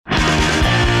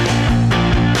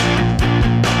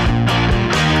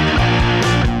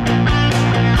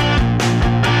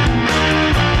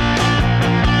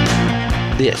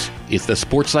This is the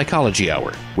Sports Psychology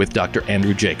Hour with Dr.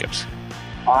 Andrew Jacobs.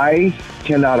 I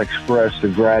cannot express the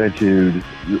gratitude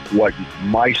what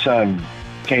my son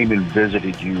came and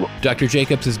visited you. Dr.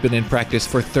 Jacobs has been in practice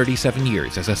for 37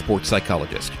 years as a sports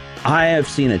psychologist. I have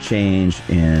seen a change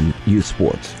in youth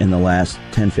sports in the last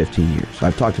 10, 15 years.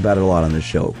 I've talked about it a lot on this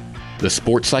show. The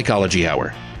Sports Psychology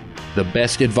Hour. The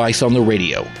best advice on the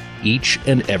radio, each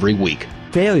and every week.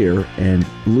 Failure and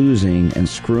losing and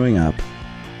screwing up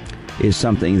is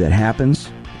something that happens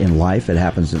in life. It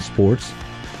happens in sports.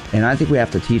 And I think we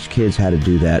have to teach kids how to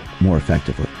do that more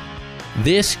effectively.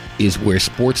 This is where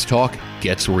sports talk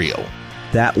gets real.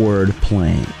 That word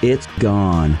playing, it's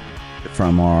gone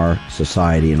from our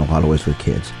society in a lot of ways with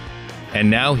kids.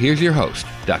 And now here's your host,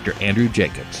 Dr. Andrew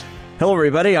Jacobs. Hello,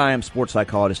 everybody. I am sports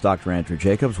psychologist Dr. Andrew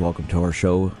Jacobs. Welcome to our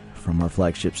show from our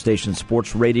flagship station,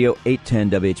 Sports Radio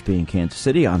 810 WHP in Kansas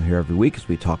City. I'm here every week as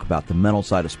we talk about the mental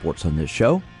side of sports on this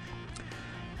show.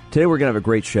 Today we're going to have a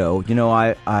great show. You know,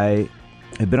 I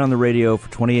have been on the radio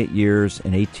for 28 years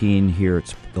and 18 here.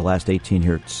 It's the last 18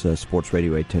 here. It's Sports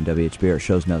Radio 810 WHP. Our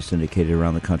show's now syndicated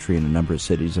around the country in a number of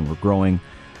cities, and we're growing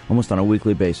almost on a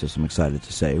weekly basis, I'm excited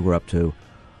to say. We're up to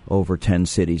over 10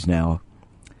 cities now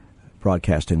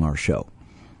broadcasting our show.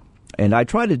 And I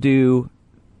try to do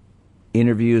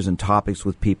interviews and topics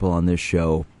with people on this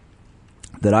show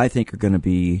that I think are going to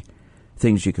be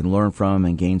things you can learn from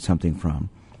and gain something from.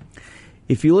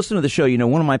 If you listen to the show, you know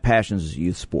one of my passions is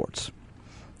youth sports.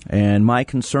 And my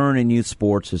concern in youth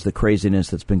sports is the craziness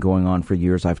that's been going on for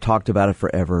years. I've talked about it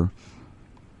forever.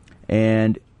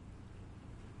 And,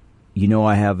 you know,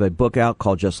 I have a book out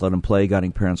called Just Let 'Em Play,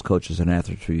 Guiding Parents, Coaches, and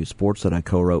Athletes Through Youth Sports that I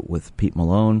co-wrote with Pete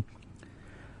Malone,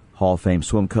 Hall of Fame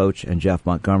swim coach, and Jeff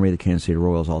Montgomery, the Kansas City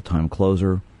Royals all-time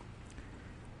closer.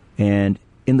 And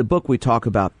in the book, we talk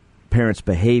about parents'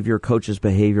 behavior, coaches'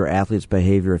 behavior, athletes'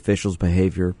 behavior, officials'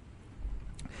 behavior.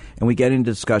 And we get into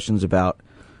discussions about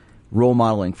role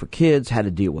modeling for kids, how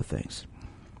to deal with things.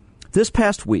 This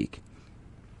past week,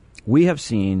 we have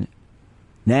seen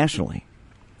nationally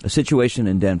a situation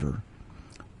in Denver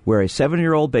where a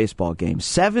 7-year-old baseball game,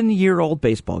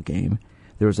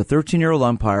 there was a 13-year-old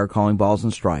umpire calling balls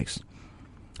and strikes.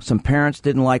 Some parents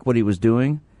didn't like what he was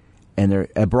doing, and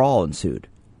a brawl ensued.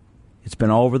 It's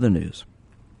been all over the news.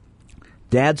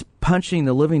 Dads punching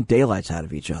the living daylights out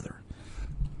of each other.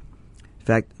 In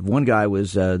fact, one guy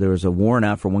there was a warrant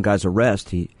out for one guy's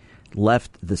arrest. He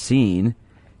left the scene,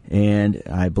 and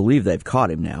I believe they've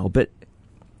caught him now. But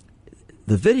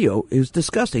the video is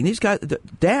disgusting. These guys, the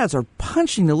dads are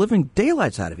punching the living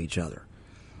daylights out of each other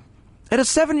at a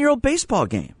 7-year-old baseball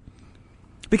game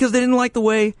because they didn't like the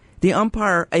way the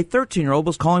umpire, a 13-year-old,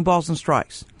 was calling balls and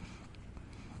strikes.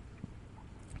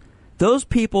 Those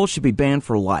people should be banned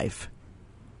for life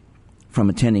from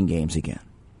attending games again.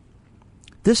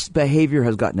 This behavior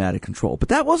has gotten out of control. But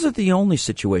that wasn't the only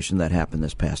situation that happened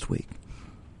this past week.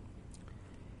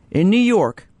 In New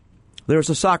York, there was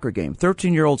a soccer game,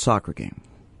 13-year-old soccer game.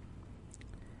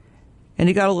 And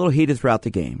he got a little heated throughout the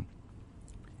game.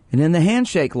 And in the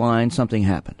handshake line, something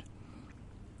happened.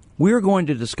 We are going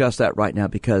to discuss that right now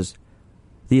because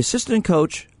the assistant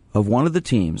coach of one of the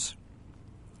teams,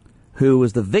 who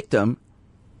was the victim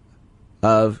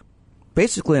of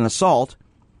basically an assault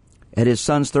at his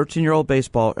son's 13-year-old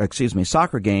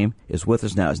soccer game, is with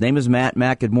us now. His name is Matt.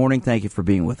 Matt, good morning. Thank you for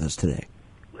being with us today.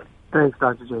 Thanks,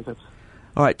 Dr. Jacobs.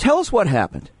 All right, tell us what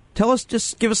happened.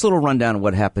 Just give us a little rundown of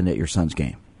what happened at your son's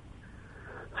game.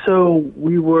 So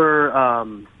we were,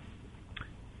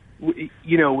 it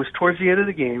was towards the end of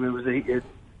the game. It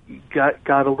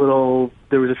got a little.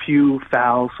 There was a few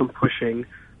fouls, some pushing.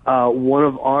 One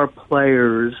of our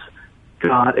players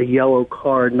got a yellow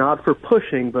card, not for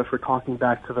pushing, but for talking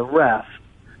back to the ref,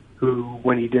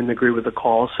 when he didn't agree with the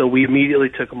call. So we immediately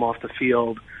took him off the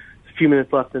field. A few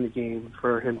minutes left in the game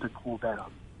for him to cool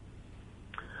down.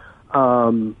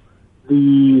 In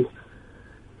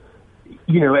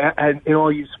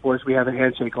all youth sports, we have a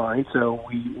handshake line. So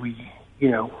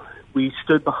we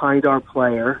stood behind our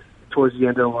player towards the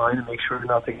end of the line to make sure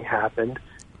nothing happened.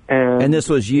 And this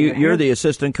was you. You're the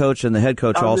assistant coach and the head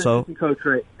coach also? The assistant coach,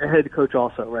 right. The head coach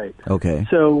also, right. Okay.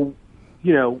 So,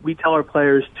 we tell our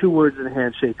players 2 words in a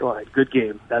handshake line. Good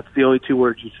game. That's the only 2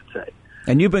 words you should say.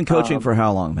 And you've been coaching for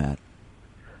how long, Matt?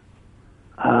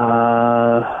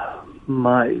 I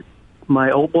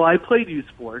played youth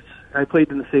sports. I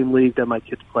played in the same league that my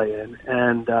kids play in.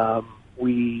 And I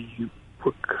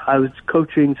was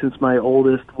coaching since my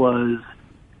oldest was,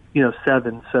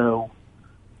 7, so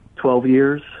 12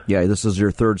 years. Yeah, this is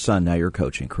your third son now you're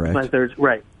coaching, correct? My third,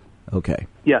 right. Okay.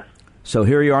 Yes. So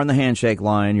here you are on the handshake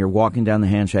line. You're walking down the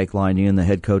handshake line. You and the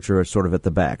head coach are sort of at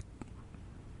the back.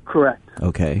 Correct.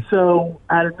 Okay. So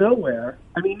out of nowhere,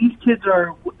 I mean, these kids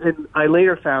are, and I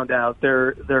later found out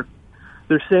they're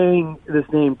saying this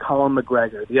name, Colin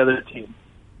McGregor, the other team.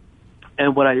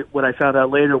 And what I found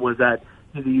out later was that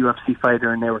he's a UFC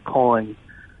fighter, and they were calling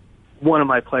one of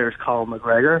my players Colin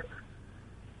McGregor.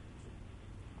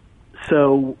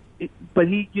 So, but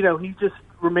he just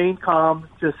remained calm,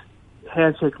 just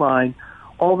handshake line.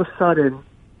 All of a sudden,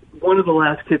 one of the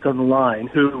last kids on the line,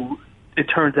 who it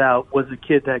turns out was the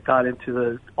kid that got into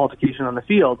the altercation on the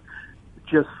field,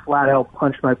 just flat out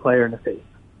punched my player in the face.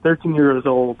 13 years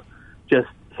old, just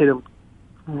hit him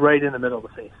right in the middle of the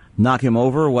face. Knock him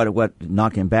over? What?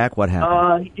 Knock him back? What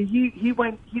happened? He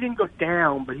didn't go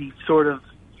down, but he sort of,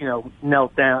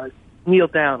 kneeled down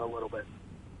a little bit.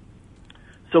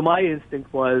 So my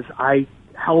instinct was I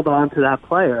held on to that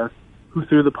player who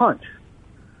threw the punch.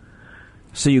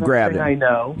 So you grabbed him. I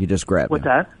know. You just grabbed him. What's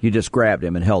that? You just grabbed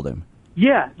him and held him.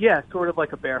 Yeah, sort of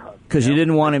like a bear hug. Because you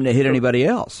didn't want him to hit anybody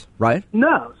else, right?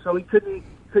 No, so he couldn't.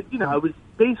 I was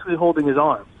basically holding his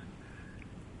arms.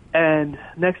 And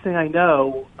next thing I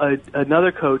know,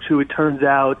 another coach, who it turns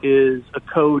out is a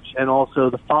coach and also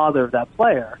the father of that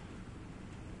player,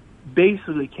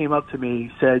 basically came up to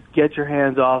me, said, "Get your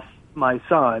hands off my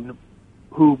son,"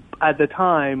 who at the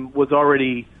time was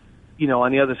already,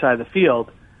 on the other side of the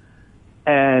field.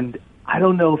 And I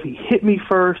don't know if he hit me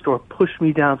first or pushed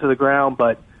me down to the ground,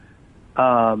 but,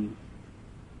 so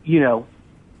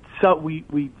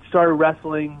we started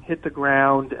wrestling, hit the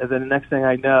ground, and then the next thing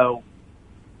I know,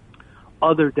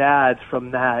 other dads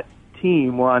from that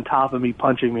team were on top of me,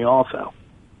 punching me also.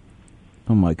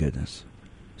 Oh my goodness!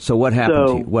 So what happened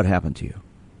to you? What happened to you?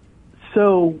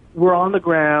 So we're on the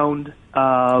ground.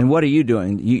 And what are you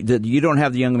doing? You don't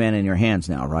have the young man in your hands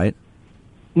now, right?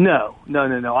 No.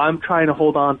 I'm trying to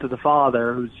hold on to the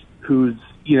father, who's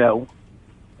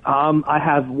I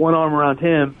have one arm around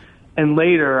him, and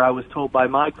later I was told by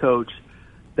my coach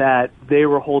that they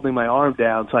were holding my arm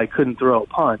down so I couldn't throw a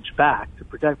punch back to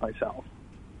protect myself,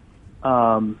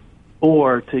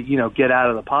 or to get out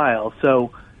of the pile.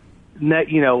 So,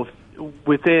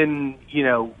 within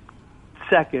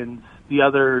seconds, the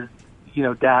other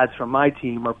dads from my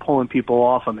team are pulling people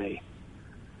off of me.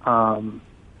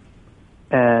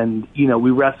 And,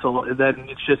 we wrestle. Then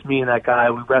it's just me and that guy.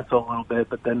 We wrestle a little bit,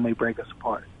 but then they break us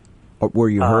apart. Were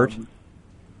you hurt?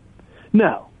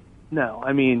 No.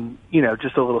 I mean,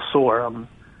 just a little sore. I'm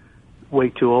way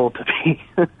too old to be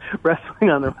wrestling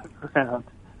on the ground.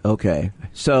 Okay.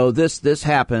 So this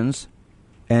happens,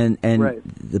 and right.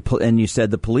 And you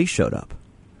said the police showed up.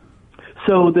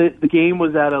 So the game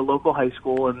was at a local high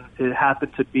school, and it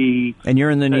happened to be. And you're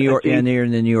in the New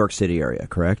York City area,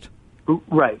 correct?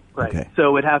 Right. Okay.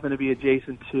 So it happened to be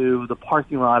adjacent to the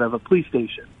parking lot of a police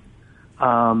station.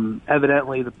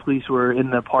 Evidently, the police were in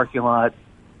the parking lot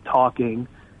talking,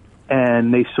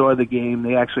 and they saw the game.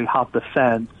 They actually hopped the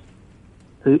fence.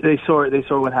 They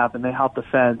saw what happened. They hopped the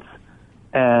fence,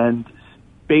 and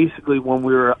basically, when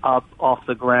we were up off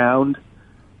the ground,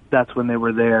 that's when they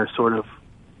were there, sort of,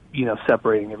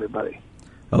 separating everybody.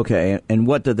 Okay. And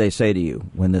what did they say to you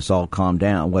when this all calmed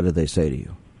down? What did they say to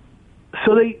you?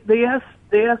 So they asked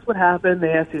what happened.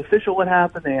 They asked the official what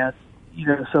happened. They asked,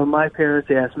 so my parents,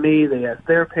 they asked me, they asked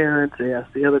their parents, they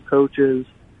asked the other coaches.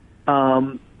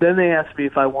 Then they asked me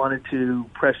if I wanted to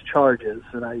press charges,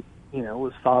 and I, it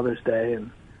was Father's Day,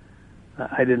 and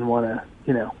I didn't want to,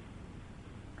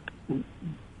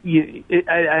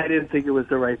 I didn't think it was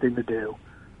the right thing to do.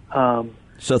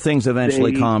 So things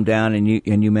eventually calmed down,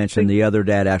 and you mentioned the other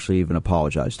dad actually even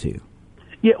apologized to you.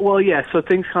 Yeah, well, yeah. So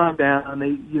things calmed down,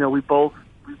 and we both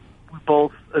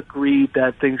agreed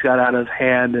that things got out of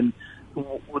hand. And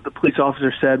what the police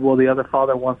officer said, well, the other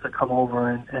father wants to come over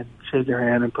and shake your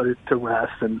hand and put it to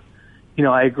rest. And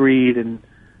I agreed, and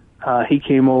he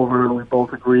came over, and we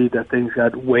both agreed that things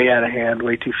got way out of hand,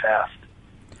 way too fast.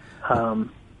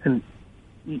 And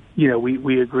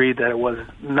we agreed that it was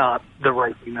not the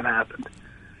right thing that happened.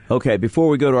 Okay, before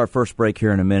we go to our first break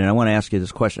here in a minute, I want to ask you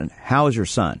this question: how is your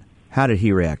son? How did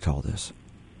he react to all this?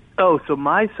 Oh, so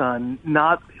my son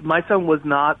was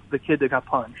not the kid that got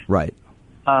punched. Right.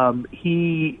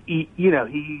 He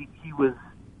was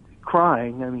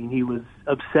crying. I mean, he was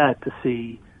upset to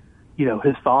see,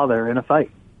 his father in a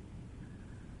fight.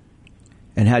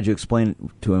 And how'd you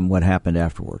explain to him what happened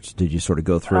afterwards? Did you sort of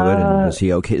go through it? And is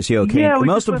he okay? Is he okay? Yeah,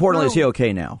 most importantly, is he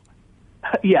okay now?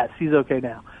 Yes, he's okay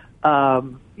now.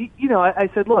 I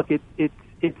said, look,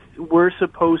 we're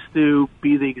supposed to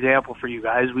be the example for you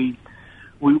guys. We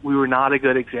were not a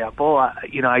good example.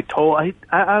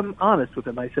 I'm honest with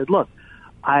him. I said, look,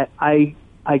 I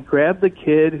grabbed the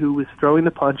kid who was throwing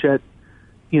the punch at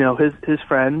his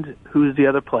friend, who's the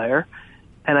other player,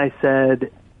 and I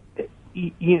said,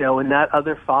 and that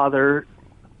other father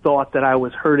thought that I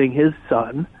was hurting his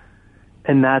son,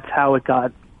 and that's how it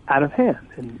got out of hand.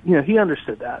 And, he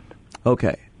understood that.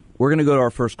 Okay. We're going to go to our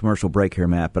first commercial break here,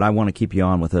 Matt, but I want to keep you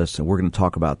on with us, and we're going to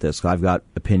talk about this. I've got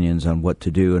opinions on what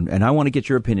to do, and I want to get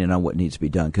your opinion on what needs to be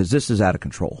done, because this is out of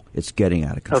control. It's getting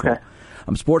out of control. Okay.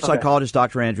 I'm sports psychologist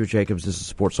Dr. Andrew Jacobs. This is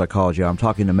Sports Psychology. I'm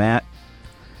talking to Matt,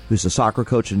 who's a soccer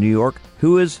coach in New York,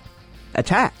 who is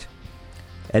attacked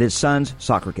at his son's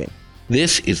soccer game.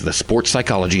 This is the Sports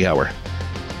Psychology Hour.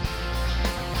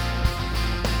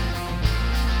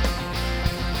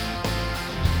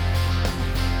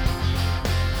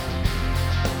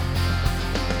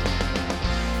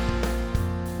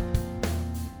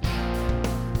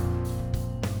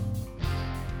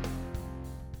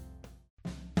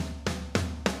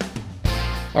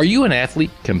 Are you an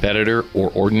athlete, competitor, or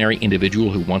ordinary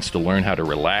individual who wants to learn how to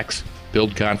relax,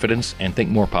 build confidence, and think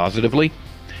more positively?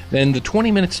 Then the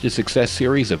 20 Minutes to Success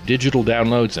series of digital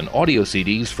downloads and audio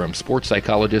CDs from sports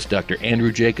psychologist Dr.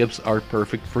 Andrew Jacobs are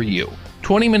perfect for you.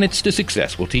 20 Minutes to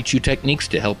Success will teach you techniques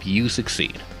to help you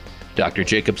succeed. Dr.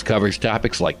 Jacobs covers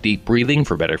topics like deep breathing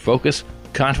for better focus,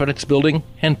 confidence building,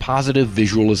 and positive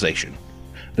visualization.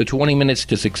 The 20 Minutes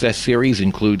to Success series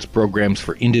includes programs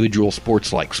for individual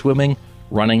sports like swimming,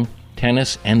 running,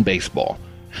 tennis, and baseball.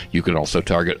 You can also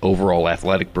target overall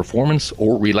athletic performance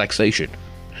or relaxation.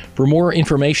 For more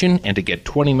information and to get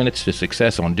 20 Minutes to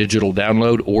Success on digital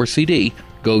download or CD,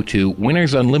 go to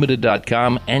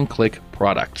winnersunlimited.com and click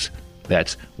Products.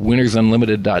 That's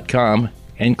winnersunlimited.com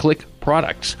and click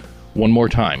Products. One more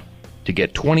time. To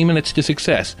get 20 Minutes to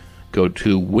Success, go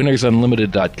to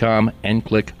winnersunlimited.com and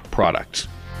click Products.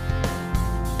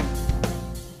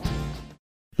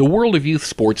 The world of youth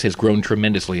sports has grown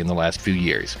tremendously in the last few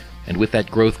years, and with that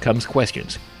growth comes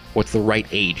questions. What's the right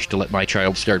age to let my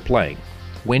child start playing?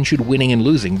 When should winning and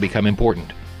losing become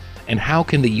important? And how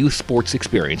can the youth sports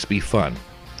experience be fun?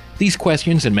 These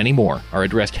questions and many more are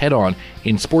addressed head-on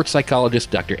in sports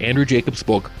psychologist Dr. Andrew Jacobs'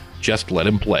 book, Just Let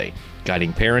Him Play,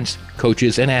 guiding parents,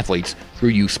 coaches, and athletes through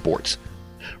youth sports.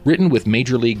 Written with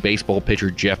Major League Baseball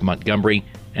pitcher Jeff Montgomery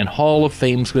and Hall of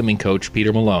Fame swimming coach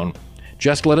Peter Malone,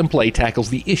 Just Let Him Play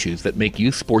tackles the issues that make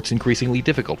youth sports increasingly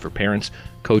difficult for parents,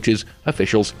 coaches,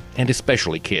 officials, and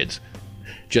especially kids.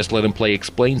 Just Let Him Play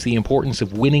explains the importance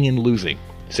of winning and losing,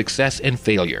 success and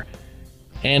failure,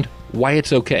 and why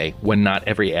it's okay when not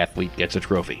every athlete gets a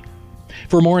trophy.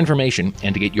 For more information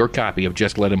and to get your copy of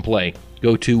Just Let Him Play,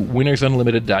 go to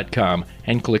winnersunlimited.com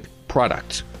and click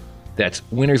Products. That's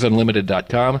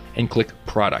winnersunlimited.com and click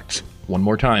Products. One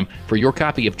more time, for your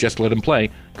copy of Just Let Him Play,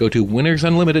 go to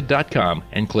winnersunlimited.com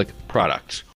and click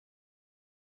Products.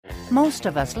 Most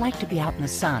of us like to be out in the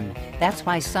sun. That's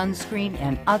why sunscreen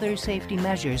and other safety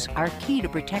measures are key to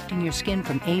protecting your skin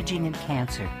from aging and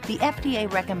cancer. The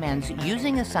FDA recommends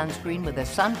using a sunscreen with a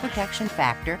sun protection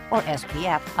factor, or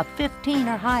SPF, of 15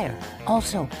 or higher.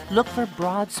 Also, look for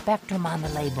broad spectrum on the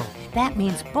label. That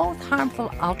means both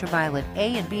harmful ultraviolet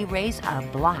A and B rays are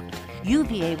blocked.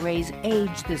 UVA rays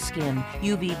age the skin,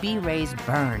 UVB rays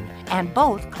burn, and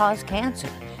both cause cancer.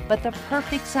 But the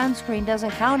perfect sunscreen doesn't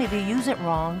count if you use it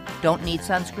wrong. Don't need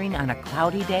sunscreen on a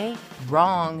cloudy day?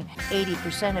 Wrong.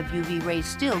 80% of UV rays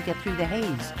still get through the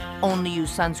haze. Only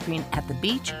use sunscreen at the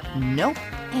beach? Nope.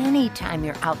 Anytime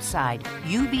you're outside,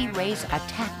 UV rays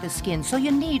attack the skin, so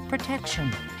you need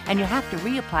protection. And you have to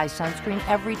reapply sunscreen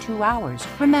every 2 hours.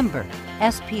 Remember,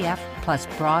 SPF plus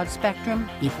broad spectrum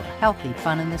equal healthy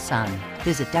fun in the sun.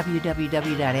 Visit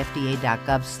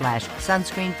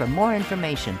www.fda.gov/sunscreen for more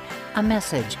information. A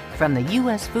message from the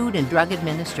U.S. Food and Drug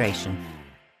Administration.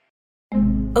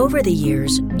 Over the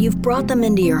years, you've brought them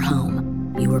into your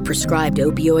home. You were prescribed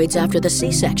opioids after the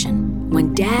C-section,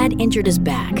 when Dad injured his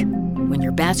back, when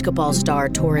your basketball star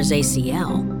tore his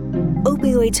ACL.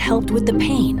 Opioids helped with the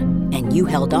pain, and you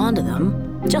held on to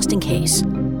them just in case.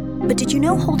 But did you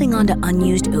know holding on to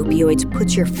unused opioids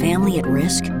puts your family at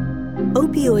risk?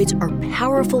 Opioids are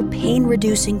powerful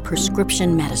pain-reducing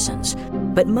prescription medicines,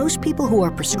 but most people who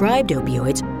are prescribed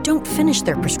opioids don't finish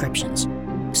their prescriptions.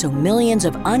 So millions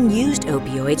of unused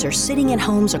opioids are sitting in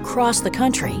homes across the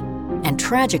country. And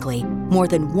tragically, more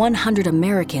than 100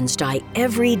 Americans die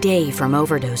every day from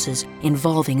overdoses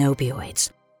involving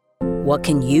opioids. What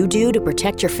can you do to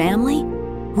protect your family?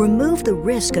 Remove the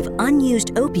risk of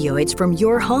unused opioids from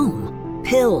your home.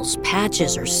 Pills,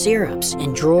 patches, or syrups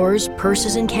in drawers,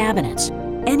 purses, and cabinets,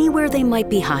 anywhere they might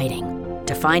be hiding.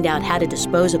 To find out how to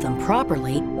dispose of them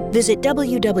properly, visit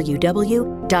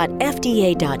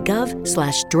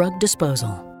www.fda.gov/drug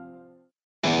disposal.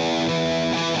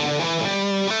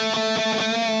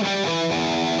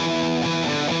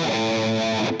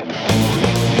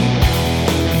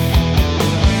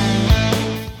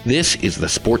 This is the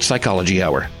Sports Psychology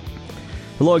Hour.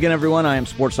 Hello again, everyone. I am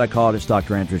sports psychologist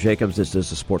Dr. Andrew Jacobs. This is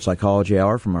the Sports Psychology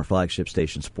Hour from our flagship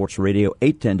station, Sports Radio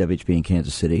 810 WHB in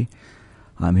Kansas City.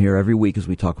 I'm here every week as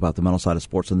we talk about the mental side of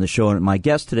sports on this show. And my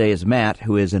guest today is Matt,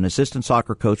 who is an assistant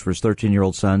soccer coach for his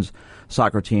 13-year-old son's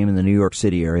soccer team in the New York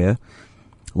City area.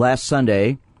 Last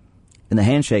Sunday, in the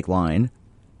handshake line,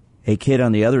 a kid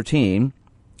on the other team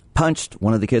punched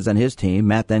one of the kids on his team.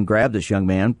 Matt then grabbed this young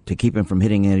man to keep him from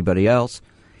hitting anybody else.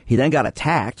 He then got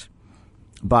attacked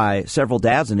by several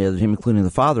dads on the other team, including the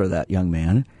father of that young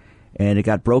man, and it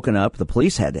got broken up. The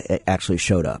police actually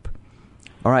showed up.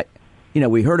 All right.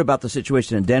 We heard about the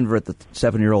situation in Denver at the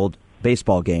 7-year-old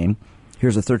baseball game.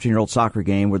 Here's a 13-year-old soccer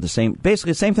game where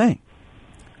basically the same thing.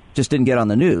 Just didn't get on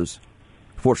the news.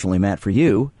 Fortunately, Matt, for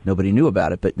you, nobody knew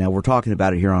about it, but now we're talking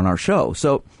about it here on our show.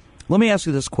 So let me ask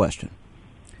you this question.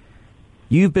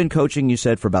 You've been coaching, you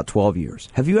said, for about 12 years.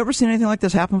 Have you ever seen anything like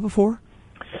this happen before?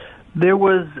 There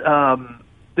was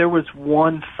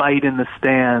one fight in the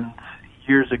stands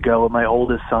years ago at my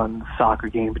oldest son's soccer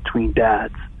game between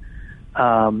dads.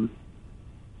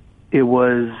 It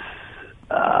was,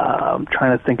 I'm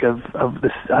trying to think of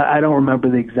this. I don't remember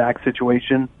the exact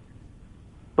situation,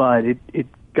 but it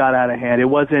got out of hand. It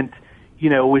wasn't,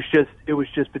 it was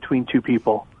just between two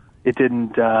people. It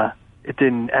didn't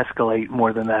escalate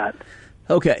more than that.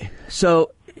 Okay.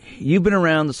 So you've been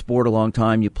around the sport a long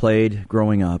time. You played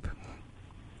growing up.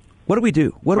 What do we do?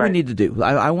 What do we need to do?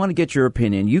 I want to get your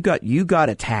opinion. You got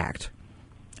attacked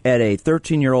at a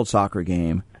 13-year-old soccer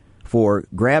game for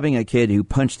grabbing a kid who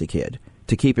punched a kid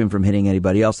to keep him from hitting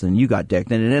anybody else, and you got decked.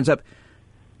 And it ends up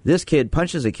this kid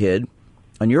punches a kid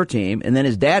on your team, and then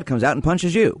his dad comes out and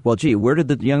punches you. Well, gee, where did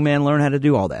the young man learn how to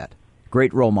do all that?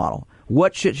 Great role model.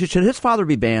 What should his father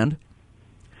be banned?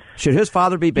 Should his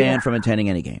father be banned from attending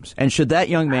any games? And should that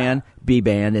young man be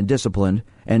banned and disciplined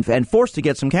and forced to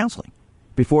get some counseling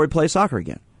before he plays soccer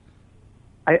again?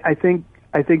 I think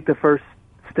the first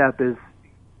step is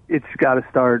it's got to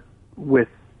start with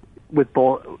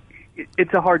both.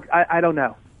 It's a hard. I don't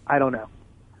know.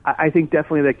 I think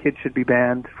definitely that kid should be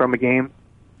banned from a game.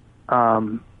 I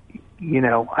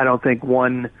don't think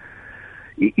one.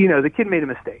 The kid made a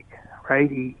mistake, right?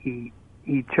 He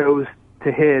chose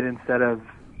to hit instead of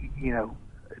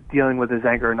dealing with his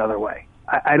anger another way.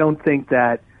 I don't think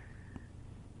that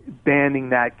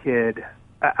banning that kid.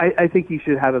 I think he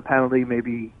should have a penalty,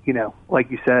 maybe, like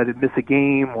you said, miss a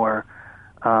game or,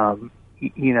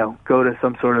 go to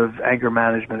some sort of anger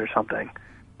management or something.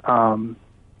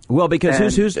 Well,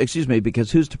 because who's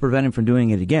to prevent him from doing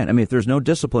it again? I mean, if there's no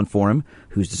discipline for him,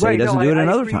 who's to say he doesn't do it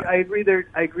another time? I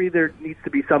agree there needs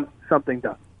to be something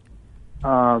done.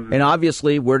 And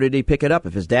obviously, where did he pick it up?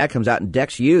 If his dad comes out and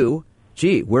decks you,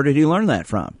 gee, where did he learn that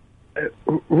from?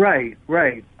 Right.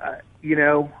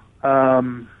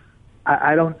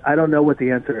 I don't know what the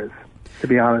answer is, to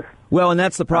be honest. Well, and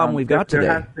that's the problem we've got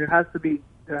today. There has to be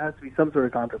some sort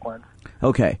of consequence.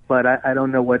 Okay. But I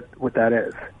don't know what that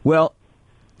is. Well,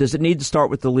 does it need to start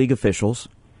with the league officials?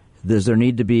 Does there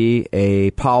need to be a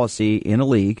policy in a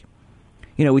league?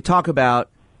 We talk about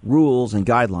rules and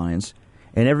guidelines,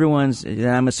 and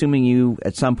I'm assuming you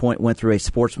at some point went through a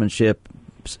sportsmanship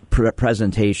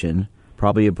presentation,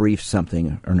 probably a brief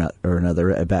something or another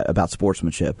about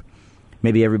sportsmanship.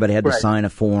 Maybe everybody had to sign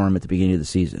a form at the beginning of the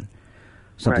season,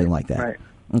 something like that. Right.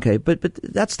 Okay, but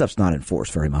that stuff's not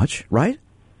enforced very much, right?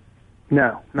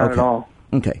 No, not at all.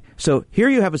 Okay, so here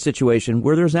you have a situation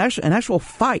where there's an actual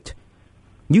fight.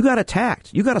 You got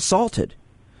attacked. You got assaulted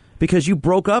because you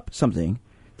broke up something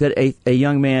that a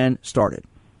young man started.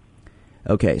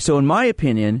 Okay, so in my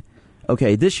opinion,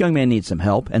 this young man needs some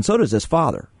help, and so does his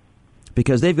father,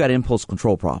 because they've got impulse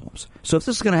control problems. So if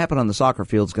this is going to happen on the soccer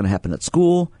field, it's going to happen at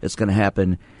school, it's going to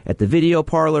happen at the video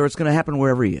parlor, it's going to happen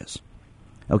wherever he is.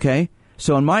 Okay?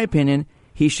 So in my opinion,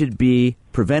 he should be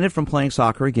prevented from playing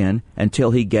soccer again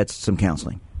until he gets some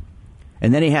counseling.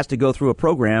 And then he has to go through a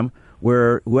program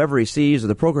where whoever he sees or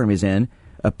the program he's in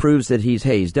proves that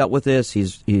he's dealt with this,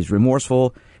 he's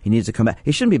remorseful, he needs to come back.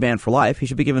 He shouldn't be banned for life. He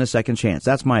should be given a second chance.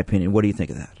 That's my opinion. What do you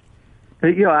think of that?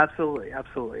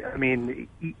 Absolutely. I mean,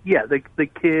 the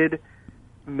kid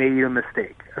made a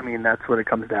mistake. I mean, that's what it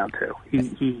comes down to.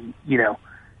 He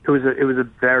it was a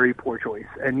very poor choice,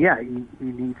 and he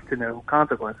needs to know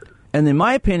consequences. And in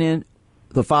my opinion,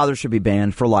 the father should be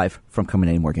banned for life from coming to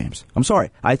any more games. I'm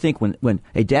sorry. I think when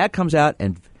a dad comes out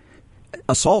and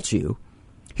assaults you,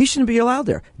 he shouldn't be allowed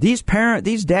there. These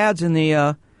dads in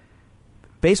the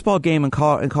baseball game in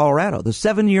Colorado, the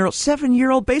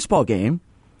 7-year-old baseball game,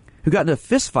 who got into a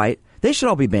fist fight, they should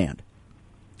all be banned.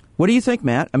 What do you think,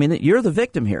 Matt? I mean, you're the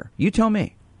victim here. You tell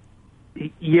me.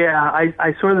 Yeah,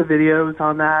 I saw the videos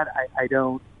on that. I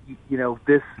don't,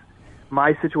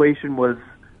 my situation was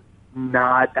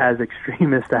not as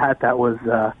extreme as that. That was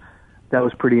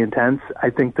pretty intense. I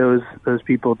think those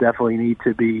people definitely need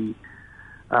to be,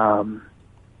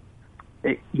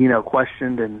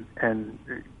 questioned and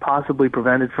possibly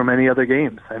prevented from any other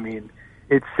games. I mean,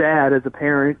 it's sad as a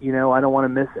parent. I don't want to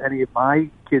miss any of my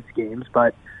kids' games,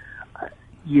 but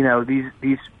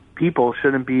these people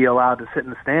shouldn't be allowed to sit in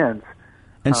the stands.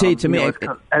 And see, to me,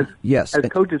 as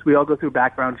coaches, we all go through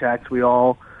background checks. We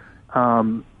all,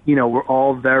 we're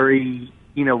all very,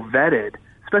 vetted.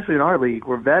 Especially in our league,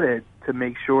 we're vetted to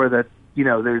make sure that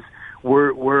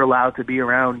we're allowed to be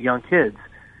around young kids.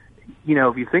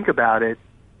 If you think about it,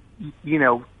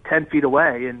 10 feet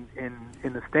away in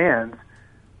the stands,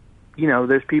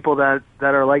 there's people that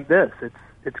are like this.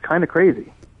 It's kind of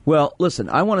crazy. Well, listen,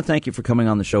 I want to thank you for coming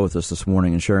on the show with us this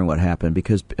morning and sharing what happened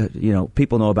because,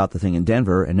 people know about the thing in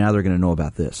Denver, and now they're going to know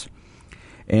about this.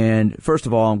 And first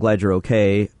of all, I'm glad you're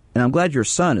okay, and I'm glad your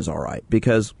son is all right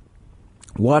because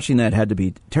watching that had to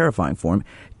be terrifying for him.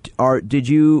 Have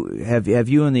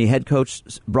you and the head coach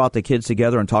brought the kids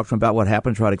together and talked to them about what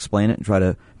happened, try to explain it, and try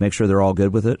to make sure they're all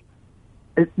good with it?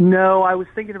 No, I was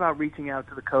thinking about reaching out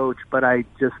to the coach, but I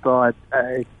just thought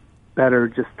better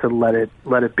just to let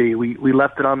it be. We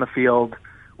left it on the field,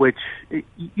 which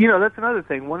that's another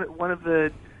thing. I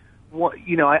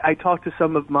talked to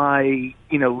some of my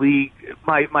league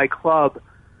my club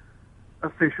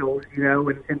officials,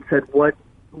 and said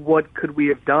what could we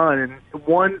have done, and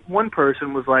one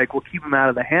person was like, well, keep him out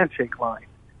of the handshake line.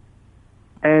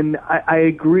 And I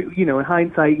agree, in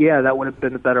hindsight, yeah, that would have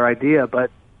been a better idea, but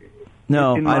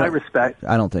no, in my respect,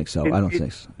 I don't think so. I don't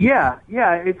think so. Yeah,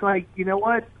 it's like, you know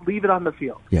what? Leave it on the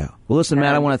field. Yeah. Well, listen,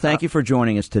 Matt, I want to thank you for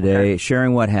joining us today,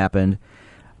 sharing what happened.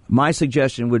 My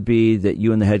suggestion would be that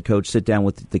you and the head coach sit down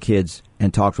with the kids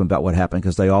and talk to them about what happened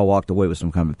because they all walked away with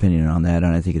some kind of opinion on that,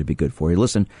 and I think it'd be good for you.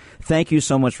 Listen, thank you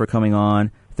so much for coming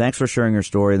on. Thanks for sharing your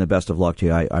story, and the best of luck to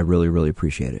you. I really, really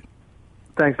appreciate it.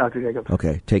 Thanks, Dr. Jacobs.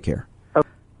 Okay, take care. Okay.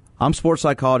 I'm sports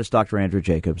psychologist Dr. Andrew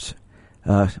Jacobs.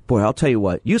 Boy, I'll tell you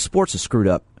what, youth sports is screwed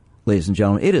up, ladies and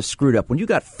gentlemen. It is screwed up. When you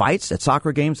got fights at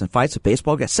soccer games and fights at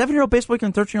baseball games, 7-year-old baseball game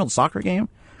and 13-year-old soccer game,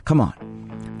 come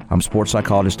on. I'm sports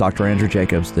psychologist Dr. Andrew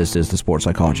Jacobs. This is the Sports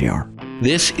Psychology Hour.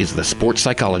 This is the Sports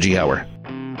Psychology Hour.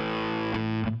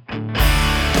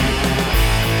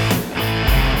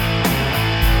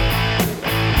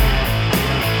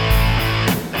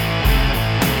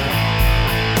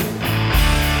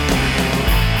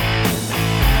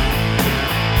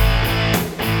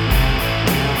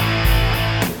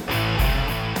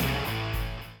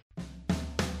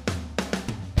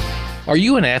 Are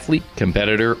you an athlete,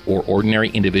 competitor, or ordinary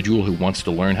individual who wants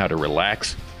to learn how to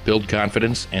relax, build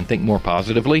confidence, and think more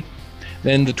positively?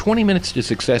 Then the 20 Minutes to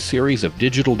Success series of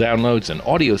digital downloads and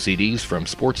audio CDs from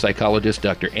sports psychologist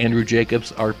Dr. Andrew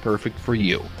Jacobs are perfect for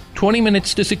you. 20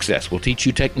 Minutes to Success will teach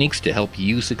you techniques to help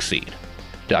you succeed.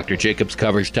 Dr. Jacobs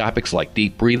covers topics like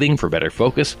deep breathing for better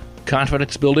focus,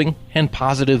 confidence building, and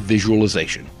positive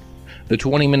visualization. The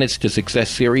 20 Minutes to Success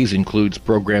series includes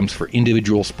programs for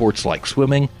individual sports like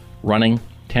swimming, running,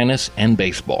 tennis, and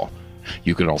baseball.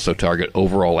 You can also target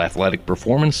overall athletic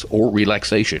performance or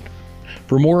relaxation.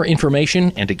 For more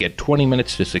information and to get 20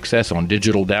 Minutes to Success on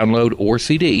digital download or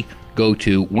CD, go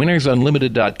to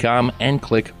winnersunlimited.com and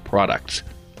click Products.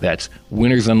 That's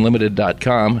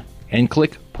winnersunlimited.com and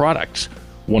click Products.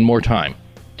 One more time.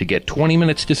 To get 20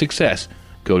 Minutes to Success,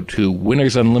 go to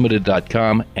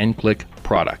winnersunlimited.com and click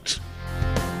Products.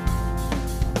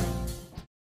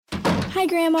 Hi,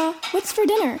 Grandma. What's for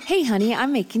dinner? Hey, honey,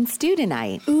 I'm making stew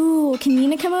tonight. Ooh, can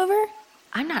Nina come over?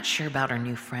 I'm not sure about our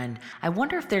new friend. I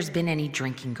wonder if there's been any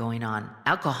drinking going on.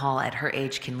 Alcohol at her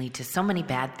age can lead to so many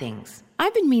bad things.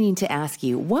 I've been meaning to ask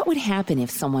you, what would happen if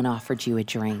someone offered you a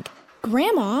drink?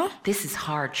 Grandma? This is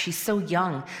hard. She's so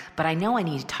young, but I know I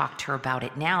need to talk to her about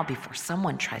it now before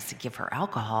someone tries to give her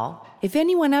alcohol. If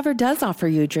anyone ever does offer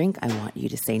you a drink, I want you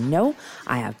to say no.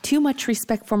 I have too much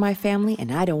respect for my family,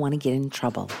 and I don't want to get in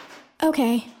trouble.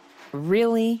 Okay.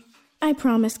 Really? I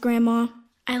promise, Grandma.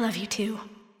 I love you too.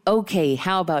 Okay,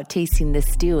 how about tasting this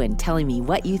stew and telling me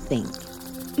what you think?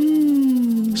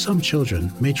 Some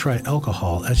children may try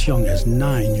alcohol as young as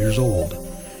 9 years old.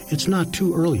 It's not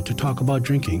too early to talk about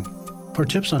drinking. For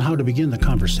tips on how to begin the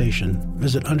conversation,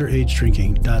 visit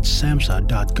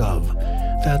underagedrinking.samhsa.gov.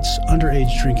 That's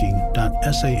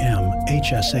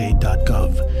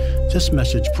underagedrinking.samhsa.gov. This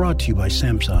message brought to you by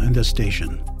SAMHSA and this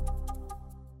station.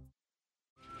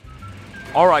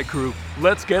 All right, crew,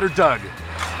 let's get her dug.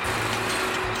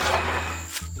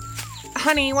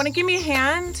 Honey, want to give me a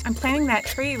hand? I'm planting that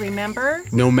tree, remember?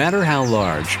 No matter how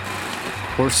large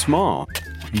or small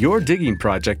your digging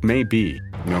project may be,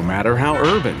 no matter how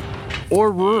urban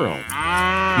or rural,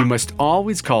 you must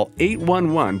always call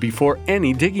 811 before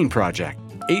any digging project.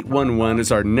 811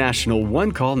 is our national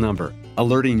one-call number,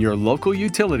 alerting your local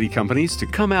utility companies to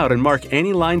come out and mark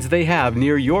any lines they have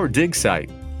near your dig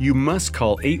site. You must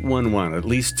call 811 at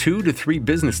least 2 to 3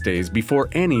 business days before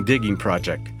any digging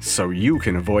project, so you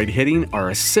can avoid hitting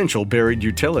our essential buried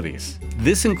utilities.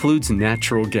 This includes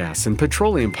natural gas and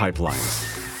petroleum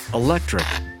pipelines, electric,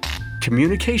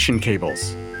 communication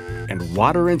cables, and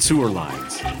water and sewer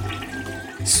lines.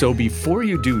 So before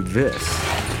you do this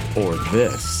or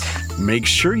this, make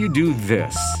sure you do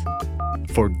this.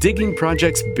 For digging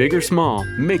projects big or small,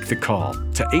 make the call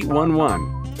to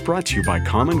 811. Brought to you by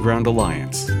Common Ground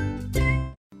Alliance.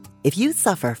 If you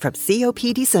suffer from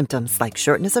COPD symptoms like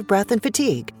shortness of breath and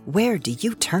fatigue, where do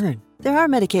you turn? There are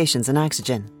medications and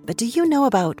oxygen, but do you know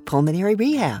about pulmonary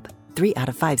rehab? 3 out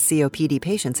of 5 COPD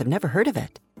patients have never heard of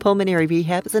it. Pulmonary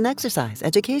rehab is an exercise,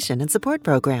 education, and support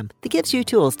program that gives you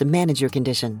tools to manage your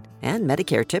condition, and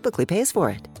Medicare typically pays for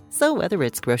it. So whether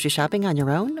it's grocery shopping on your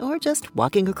own or just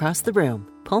walking across the room,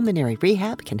 pulmonary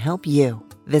rehab can help you.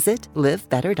 Visit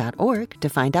livebetter.org to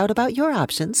find out about your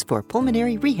options for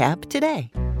pulmonary rehab today.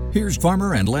 Here's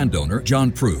farmer and landowner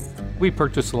John Prue. We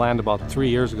purchased the land about 3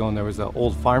 years ago, and there was an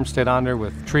old farmstead on there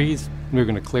with trees. We were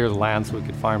going to clear the land so we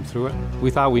could farm through it.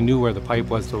 We thought we knew where the pipe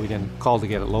was, so we didn't call to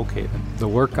get it located. The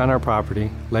work on our property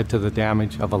led to the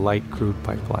damage of a light crude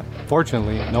pipeline.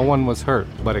 Fortunately, no one was hurt,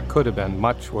 but it could have been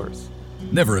much worse.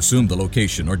 Never assume the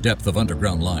location or depth of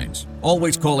underground lines.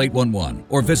 Always call 811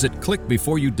 or visit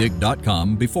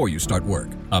clickbeforeyoudig.com before you start work.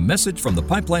 A message from the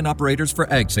Pipeline Operators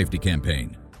for Ag Safety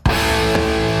campaign.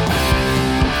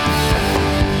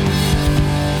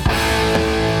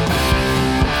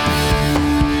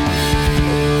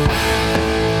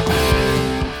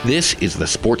 This is the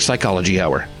Sports Psychology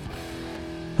Hour.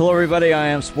 Hello, everybody. I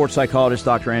am sports psychologist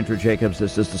Dr. Andrew Jacobs.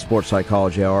 This is the Sports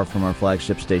Psychology Hour from our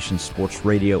flagship station, Sports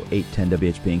Radio 810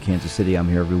 WHB in Kansas City. I'm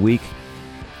here every week.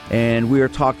 And we are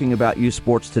talking about youth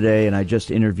sports today. And I just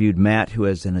interviewed Matt, who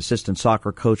is an assistant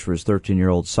soccer coach for his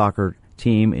 13-year-old soccer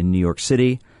team in New York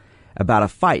City, about a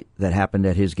fight that happened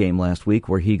at his game last week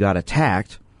where he got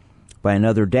attacked by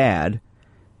another dad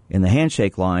in the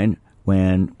handshake line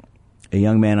when a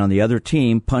young man on the other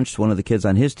team punched one of the kids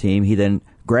on his team. He then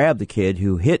grabbed the kid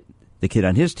who hit the kid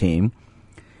on his team,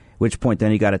 at which point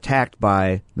then he got attacked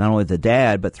by not only the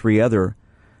dad, but 3 other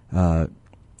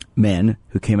men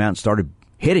who came out and started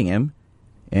hitting him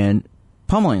and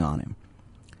pummeling on him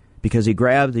because he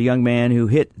grabbed the young man who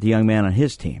hit the young man on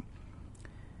his team.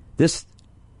 This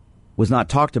was not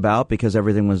talked about because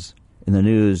everything was in the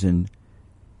news, and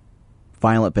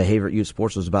violent behavior at youth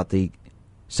sports was about the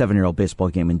 7-year-old baseball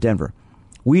game in Denver.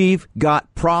 We've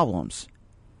got problems.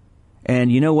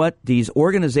 And you know what? These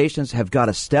organizations have got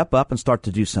to step up and start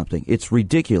to do something. It's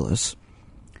ridiculous.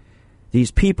 These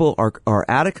people are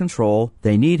out of control.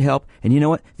 They need help. And you know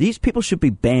what? These people should be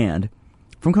banned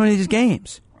from going to these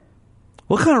games.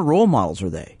 What kind of role models are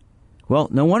they? Well,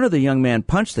 no wonder the young man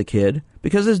punched the kid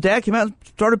because his dad came out and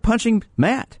started punching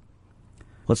Matt.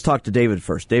 Let's talk to David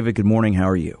first. David, good morning. How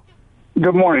are you?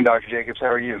 Good morning, Dr. Jacobs. How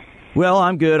are you? Well,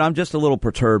 I'm good. I'm just a little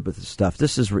perturbed with this stuff.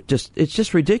 This is it's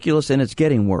just ridiculous, and it's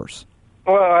getting worse.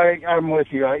 Well, I'm with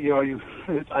you. I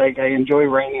enjoy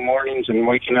rainy mornings and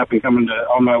waking up and coming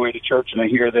on my way to church, and I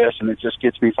hear this, and it just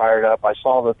gets me fired up. I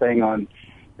saw the thing on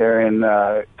there in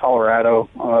Colorado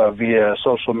via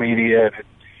social media.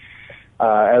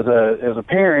 As a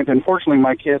parent, unfortunately,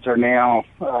 my kids are now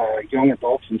young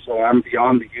adults, and so I'm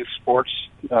beyond the youth sports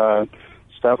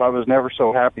stuff. I was never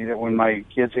so happy that when my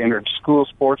kids entered school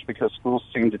sports because schools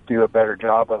seem to do a better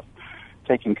job of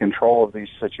taking control of these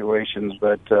situations,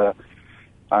 but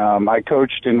I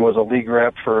coached and was a league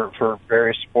rep for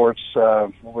various sports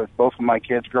with both of my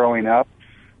kids growing up.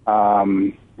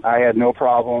 I had no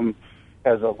problem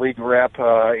as a league rep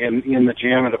in the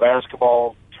gym at a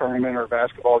basketball tournament or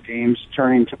basketball games,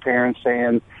 turning to parents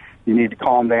saying, you need to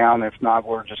calm down. If not,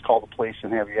 we'll just call the police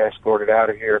and have you escorted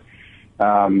out of here.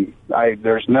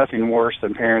 There's nothing worse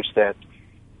than parents that,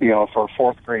 for a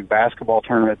 4th grade basketball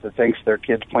tournament that thinks their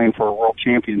kid's playing for a world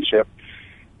championship,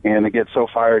 and they get so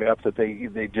fired up that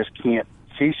they just can't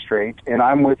see straight. And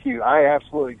I'm with you. I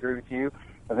absolutely agree with you.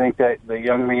 I think that the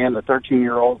young man, the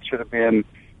 13-year-old, should have been,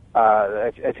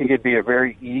 I think it'd be a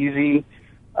very easy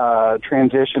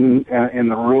transition in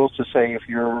the rules to say if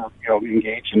you're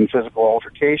engaged in physical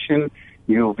altercation,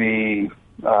 you'll be,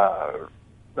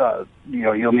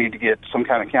 you'll need to get some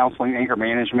kind of counseling, anger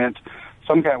management,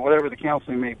 some kind, whatever the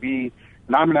counseling may be.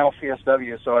 I'm an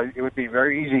LCSW, so it would be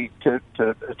very easy to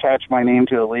attach my name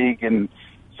to a league and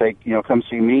say, come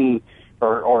see me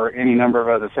or any number of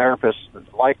other therapists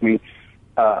like me.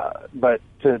 But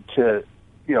to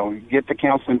get the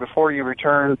counseling before you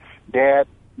return, Dad,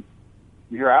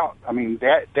 you're out. I mean,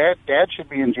 Dad should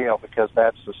be in jail because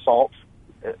that's assault.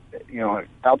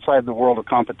 Outside the world of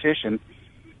competition,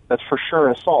 that's for sure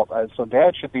assault. So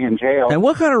Dad should be in jail. And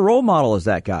what kind of role model is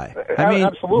that guy? I mean,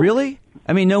 absolutely. Really?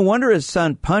 I mean, no wonder his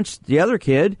son punched the other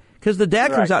kid because the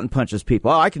dad comes out and punches people.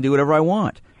 Oh, I can do whatever I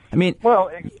want. I mean, well,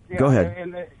 go ahead.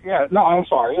 No, I'm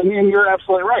sorry, and you're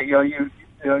absolutely right.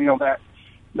 That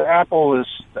the apple is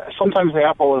sometimes the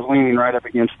apple is leaning right up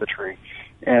against the tree.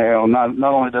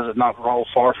 Not only does it not roll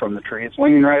far from the tree, it's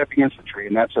leaning right up against the tree,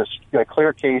 and that's a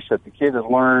clear case that the kid has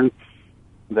learned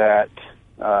that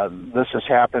this has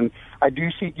happened. I do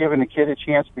see giving a kid a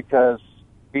chance because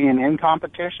being in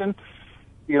competition,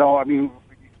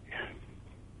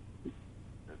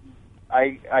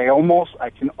 I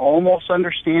can almost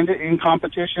understand it in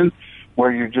competition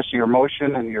where your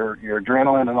emotion and your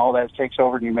adrenaline and all that takes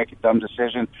over and you make a dumb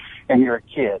decision and you're a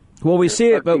kid. Well, we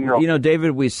see it, but,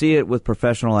 David, we see it with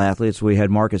professional athletes. We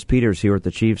had Marcus Peters here at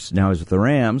the Chiefs, now he's with the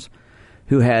Rams,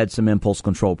 who had some impulse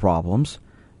control problems.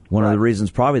 One of the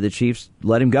reasons probably the Chiefs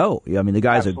let him go. I mean, the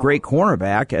guy's a great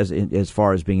cornerback as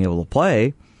far as being able to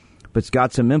play, but he's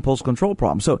got some impulse control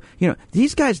problems. So,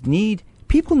 these guys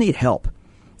people need help.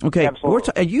 Okay,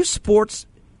 at youth sports,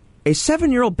 a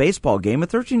 7-year-old baseball game, a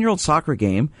 13-year-old soccer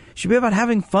game should be about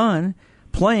having fun,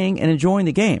 playing, and enjoying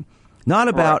the game. Not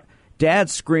about dad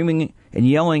screaming and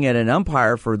yelling at an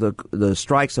umpire for the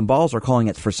strikes and balls or calling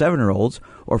it for 7-year-olds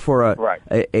or for a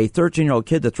 13-year-old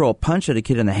kid to throw a punch at a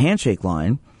kid in the handshake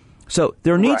line. So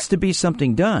there needs to be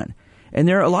something done. And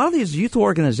there are a lot of these youth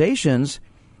organizations,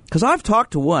 because I've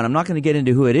talked to one, I'm not going to get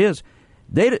into who it is,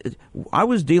 I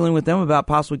was dealing with them about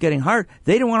possibly getting hired.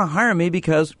 They didn't want to hire me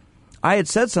because I had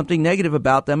said something negative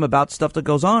about them, about stuff that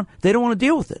goes on. They don't want to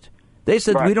deal with it. They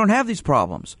said, we don't have these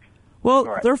problems.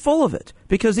 Well, they're full of it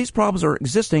because these problems are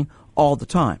existing all the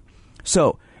time.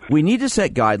 So we need to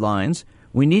set guidelines.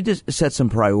 We need to set some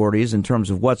priorities in terms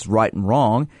of what's right and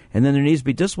wrong, and then there needs to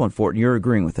be discipline for it, and you're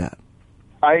agreeing with that.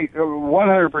 I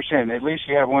 100%. At least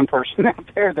you have one person out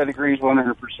there that agrees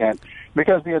 100%.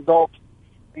 Because the adult,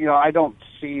 I don't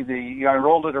see I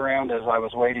rolled it around as I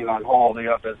was waiting on hold.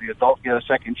 Does the adult get a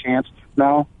second chance?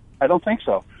 No, I don't think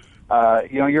so.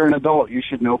 You're an adult. You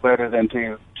should know better than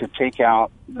to take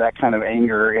out that kind of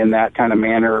anger in that kind of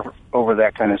manner over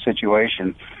that kind of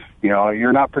situation.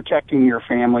 You're not protecting your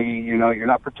family. You're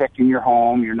not protecting your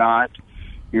home. You're not.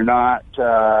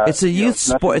 It's a youth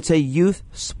sport. It's a youth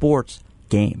sports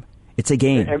game. It's a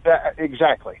game.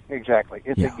 Exactly.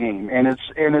 It's a game, and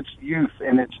it's youth,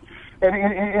 and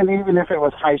even if it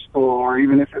was high school or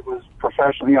even if it was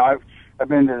professional, I've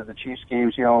been to the Chiefs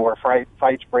games, where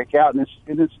fights break out, and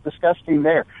it's disgusting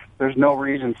there. There's no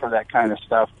reason for that kind of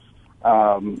stuff.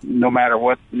 No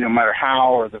matter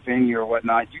how or the venue or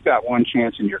whatnot, you got one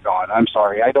chance and you're gone. I'm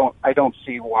sorry. I don't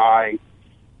see why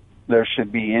there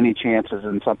should be any chances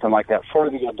in something like that for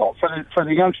the adult. For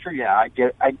the youngster, yeah, I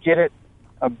get it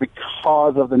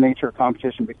because of the nature of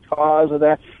competition, because of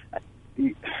that.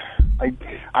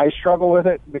 I struggle with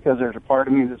it because there's a part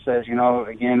of me that says,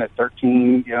 again, at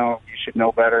 13, you should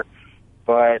know better.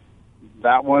 But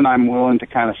that one I'm willing to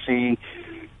kind of see,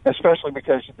 especially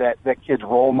because that kid's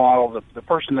role model, the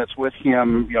person that's with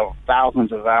him,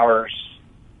 thousands of hours,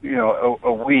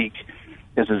 a week,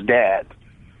 is his dad.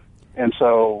 And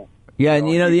so... Yeah, and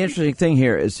the interesting thing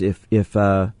here is if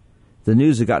the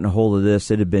news had gotten a hold of this,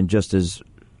 it had been just as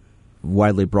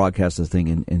widely broadcasted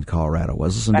thing in Colorado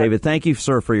was. Listen, David, thank you,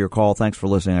 sir, for your call. Thanks for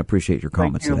listening. I appreciate your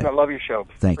comments today. I love your show.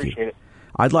 Thank you. It.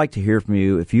 I'd like to hear from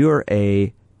you. If you're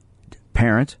a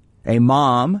parent, a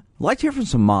mom, I'd like to hear from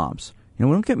some moms. We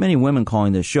don't get many women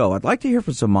calling this show. I'd like to hear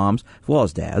from some moms as well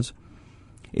as dads.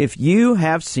 If you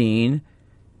have seen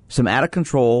some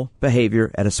out-of-control behavior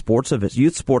at a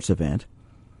youth sports event,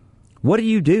 what do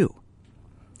you do?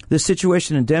 This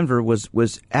situation in Denver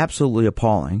was absolutely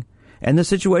appalling. And the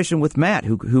situation with Matt,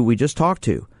 who we just talked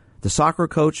to, the soccer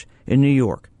coach in New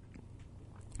York.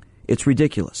 It's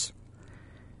ridiculous.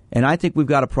 And I think we've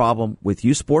got a problem with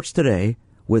youth sports today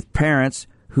with parents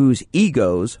whose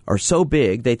egos are so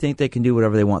big they think they can do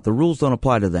whatever they want. The rules don't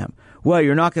apply to them. Well,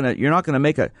 you're not gonna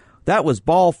make that was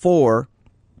ball 4,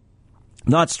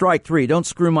 not strike 3. Don't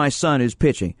screw my son who's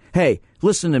pitching. Hey,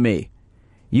 listen to me.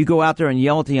 You go out there and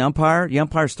yell at the umpire. The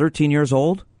umpire's 13 years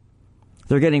old.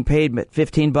 They're getting paid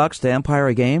 $15 to umpire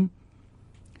a game,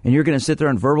 and you're going to sit there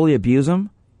and verbally abuse them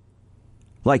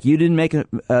like you didn't make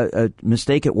a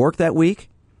mistake at work that week?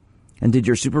 And did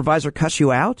your supervisor cuss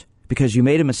you out because you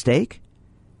made a mistake?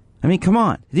 I mean, come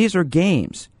on. These are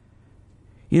games.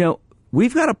 You know,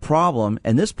 we've got a problem,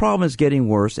 and this problem is getting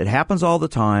worse. It happens all the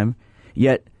time,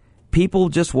 yet people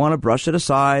just want to brush it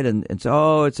aside and say,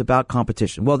 oh, it's about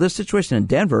competition. Well, this situation in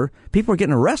Denver, people are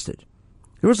getting arrested.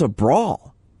 There was a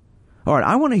brawl. All right,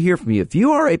 I want to hear from you. If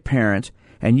you are a parent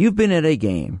and you've been at a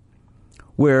game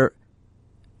where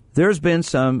there's been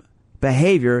some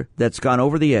behavior that's gone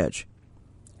over the edge,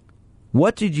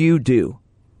 what did you do?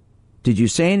 Did you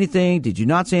say anything? Did you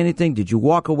not say anything? Did you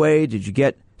walk away? Did you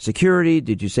get security?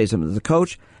 Did you say something to the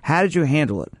coach? How did you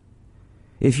handle it?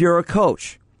 If you're a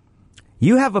coach,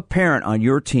 you have a parent on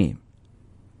your team.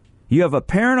 You have a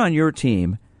parent on your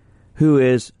team who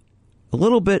is a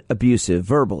little bit abusive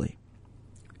verbally,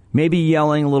 maybe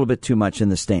yelling a little bit too much in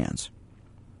the stands,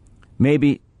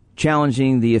 maybe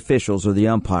challenging the officials or the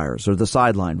umpires or the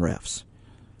sideline refs.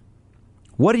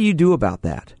 What do you do about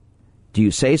that? Do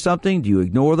you say something? Do you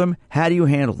ignore them? How do you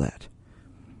handle that?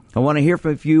 I want to hear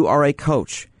from if you are a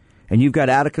coach and you've got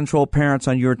out-of-control parents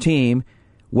on your team,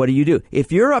 what do you do?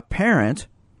 If you're a parent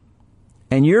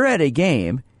and you're at a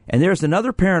game and there's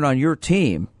another parent on your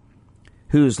team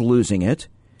who's losing it,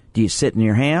 do you sit in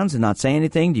your hands and not say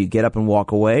anything? Do you get up and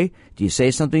walk away? Do you say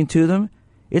something to them?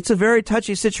 It's a very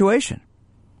touchy situation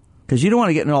because you don't want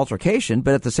to get in an altercation,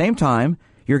 but at the same time,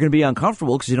 you're going to be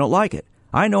uncomfortable because you don't like it.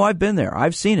 I know I've been there.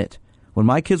 I've seen it when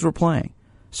my kids were playing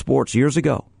sports years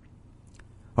ago.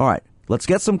 All right, let's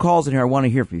get some calls in here. I want to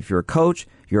hear from you. If you're a coach,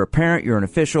 you're a parent, you're an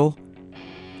official.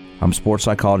 I'm sports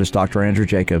psychologist Dr. Andrew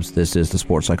Jacobs. This is the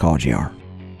Sports Psychology Hour.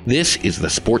 This is the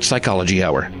Sports Psychology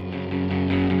Hour.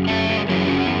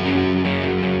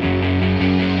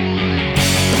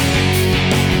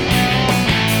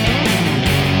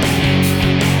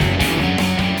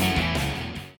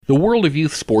 The world of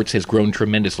youth sports has grown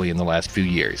tremendously in the last few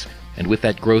years, and with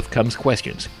that growth comes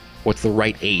questions. What's the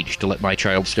right age to let my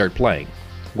child start playing?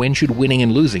 When should winning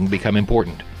and losing become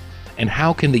important? And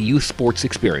how can the youth sports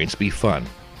experience be fun?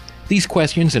 These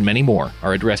questions and many more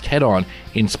are addressed head-on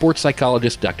in sports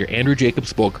psychologist Dr. Andrew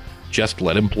Jacobs' book, Just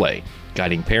Let Him Play,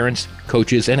 guiding parents,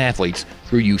 coaches, and athletes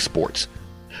through youth sports.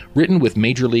 Written with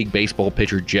Major League Baseball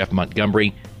pitcher Jeff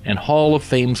Montgomery and Hall of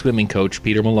Fame swimming coach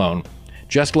Peter Malone,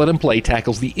 Just Let Him Play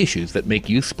tackles the issues that make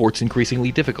youth sports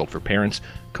increasingly difficult for parents,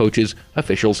 coaches,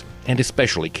 officials, and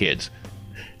especially kids.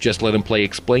 Just Let Him Play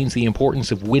explains the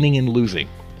importance of winning and losing,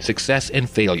 success and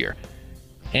failure,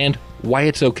 and why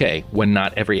it's okay when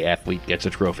not every athlete gets a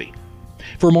trophy.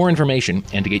 For more information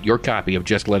and to get your copy of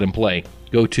Just Let Him Play,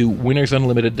 go to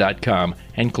winnersunlimited.com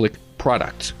and click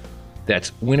Products.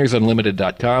 That's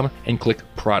winnersunlimited.com and click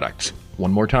Products.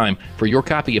 One more time, for your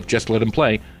copy of Just Let Him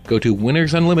Play, go to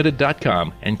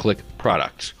winnersunlimited.com and click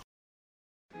Products.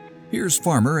 Here's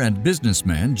farmer and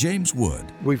businessman James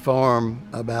Wood. We farm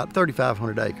about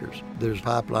 3,500 acres. There's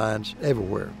pipelines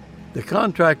everywhere. The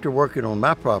contractor working on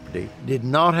my property did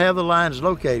not have the lines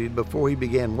located before he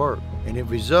began work, and it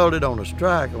resulted on a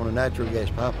strike on a natural gas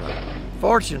pipeline.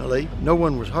 Fortunately, no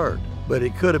one was hurt, but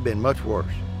it could have been much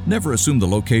worse. Never assume the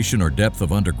location or depth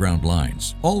of underground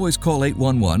lines. Always call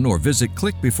 811 or visit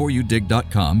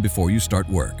clickbeforeyoudig.com before you start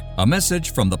work. A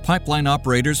message from the Pipeline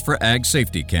Operators for Ag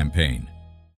Safety campaign.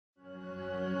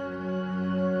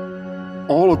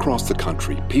 All across the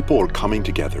country, people are coming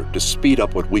together to speed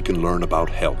up what we can learn about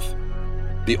health.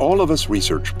 The All of Us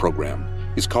Research Program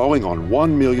is calling on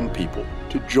 1 million people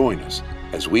to join us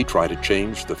as we try to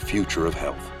change the future of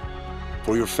health.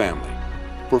 For your family,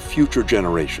 for future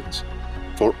generations,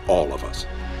 for all of us.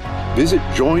 Visit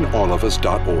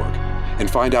joinallofus.org and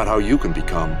find out how you can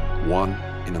become 1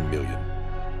 in a million.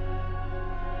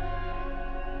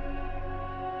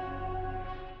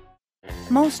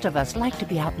 Most of us like to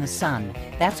be out in the sun.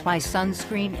 That's why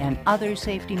sunscreen and other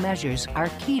safety measures are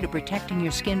key to protecting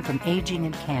your skin from aging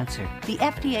and cancer. The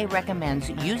FDA recommends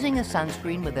using a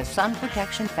sunscreen with a sun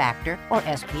protection factor, or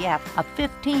SPF, of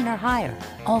 15 or higher.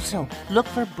 Also, look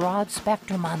for broad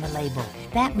spectrum on the label.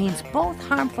 That means both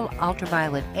harmful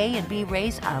ultraviolet A and B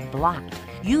rays are blocked.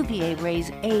 UVA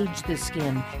rays age the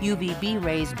skin, UVB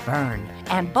rays burn,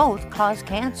 and both cause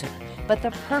cancer. But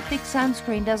the perfect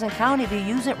sunscreen doesn't count if you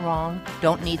use it wrong.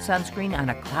 Don't need sunscreen on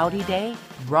a cloudy day?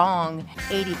 Wrong.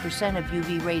 80% of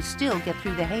UV rays still get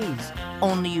through the haze.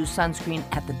 Only use sunscreen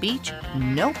at the beach?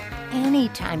 Nope.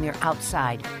 Anytime you're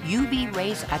outside, UV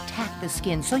rays attack the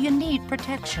skin, so you need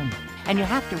protection. And you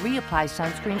have to reapply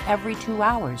sunscreen every 2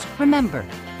 hours. Remember,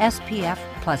 SPF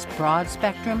plus broad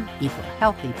spectrum equal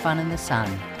healthy fun in the sun.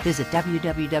 Visit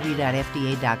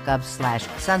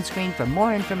www.fda.gov/sunscreen for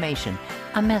more information.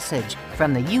 A message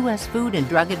from the U.S. Food and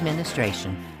Drug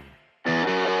Administration.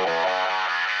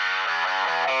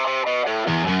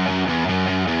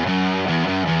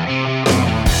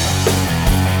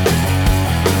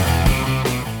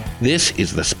 This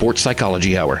is the Sports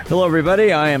Psychology Hour. Hello,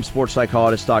 everybody. I am sports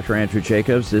psychologist Dr. Andrew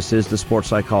Jacobs. This is the Sports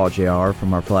Psychology Hour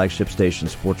from our flagship station,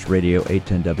 Sports Radio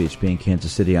 810 WHB in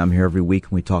Kansas City. I'm here every week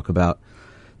and we talk about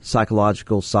the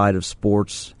psychological side of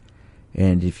sports.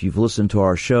 And if you've listened to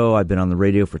our show, I've been on the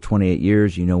radio for 28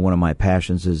 years. You know one of my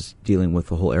passions is dealing with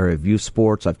the whole area of youth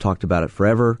sports. I've talked about it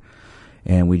forever.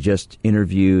 And we just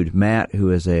interviewed Matt, who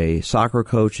is a soccer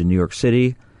coach in New York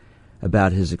City,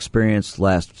 about his experience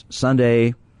last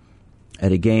Sunday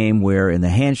at a game where in the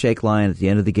handshake line at the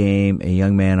end of the game, a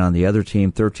young man on the other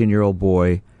team, 13-year-old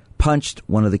boy, punched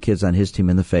one of the kids on his team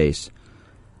in the face.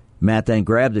 Matt then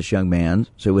grabbed this young man,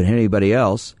 so it wouldn't hit anybody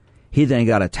else. He then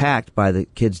got attacked by the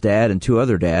kid's dad and two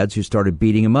other dads who started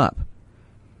beating him up.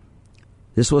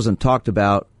 This wasn't talked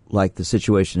about like the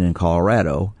situation in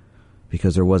Colorado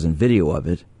because there wasn't video of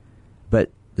it,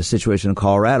 but the situation in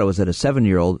Colorado was at a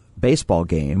 7-year-old baseball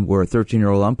game where a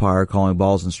 13-year-old umpire calling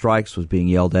balls and strikes was being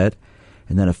yelled at,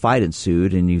 and then a fight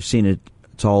ensued, and you've seen it.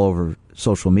 It's all over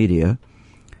social media.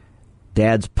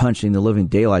 Dads punching the living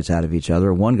daylights out of each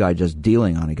other. One guy just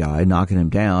dealing on a guy, knocking him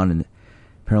down, and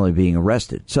apparently being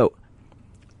arrested. So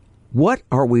where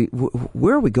are we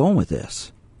going with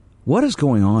this? What is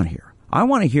going on here? I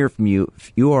want to hear from you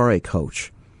if you are a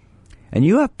coach, and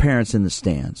you have parents in the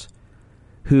stands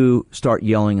who start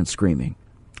yelling and screaming.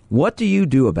 What do you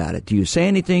do about it? Do you say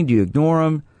anything? Do you ignore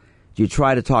them? Do you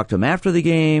try to talk to them after the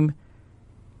game?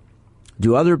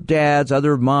 Do other dads,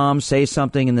 other moms say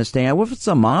something in the stand? What if it's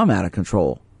a mom out of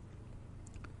control?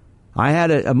 I had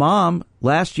a mom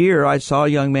last year. I saw a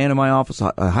young man in my office,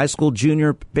 a high school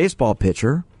junior baseball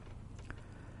pitcher,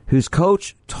 whose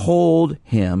coach told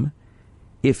him,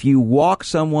 if you walk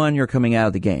someone, you're coming out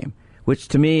of the game, which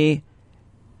to me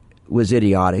was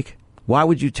idiotic. Why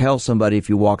would you tell somebody if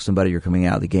you walk somebody, you're coming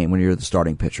out of the game when you're the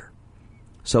starting pitcher?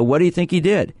 So what do you think he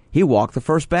did? He walked the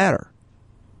first batter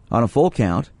on a full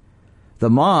count. The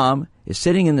mom is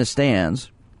sitting in the stands,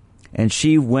 and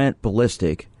she went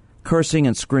ballistic, cursing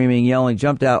and screaming, yelling,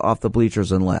 jumped out off the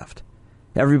bleachers and left.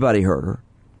 Everybody heard her,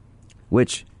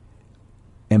 which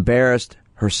embarrassed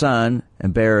her son,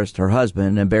 embarrassed her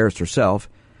husband, embarrassed herself.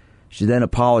 She then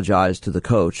apologized to the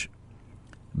coach,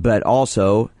 but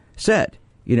also said,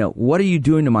 what are you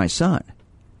doing to my son?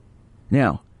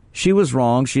 Now, she was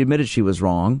wrong. She admitted she was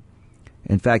wrong.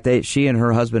 In fact, she and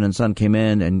her husband and son came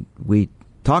in, and we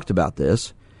talked about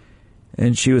this,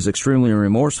 and she was extremely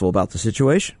remorseful about the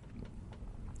situation.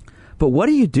 But what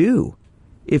do you do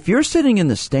if you're sitting in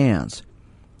the stands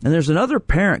and there's another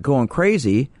parent going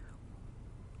crazy?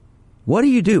 What do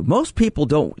you do? Most people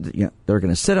don't. They're going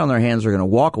to sit on their hands. They're going to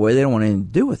walk away. They don't want anything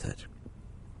to do with it.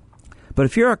 But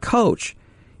if you're a coach,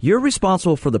 you're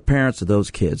responsible for the parents of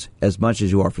those kids as much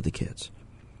as you are for the kids.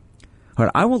 All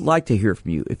right, I would like to hear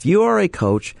from you. If you are a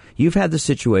coach, you've had the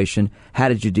situation, how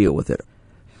did you deal with it?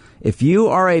 If you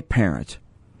are a parent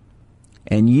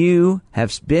and you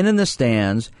have been in the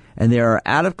stands and there are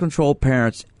out-of-control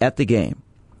parents at the game,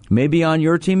 maybe on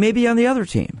your team, maybe on the other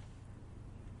team,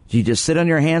 do you just sit on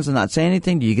your hands and not say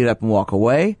anything? Do you get up and walk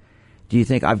away? Do you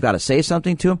think, I've got to say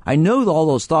something to them? I know all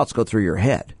those thoughts go through your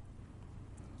head.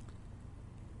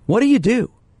 What do you do?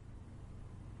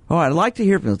 All right, I'd like to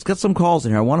hear from you. Let's get some calls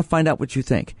in here. I want to find out what you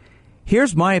think.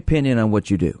 Here's my opinion on what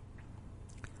you do.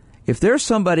 If there's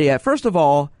somebody first of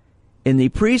all, in the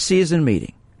preseason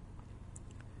meeting,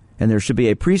 and there should be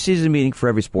a preseason meeting for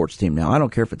every sports team now. I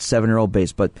don't care if it's 7-year-old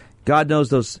base, but God knows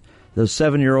those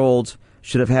 7-year-olds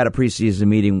should have had a preseason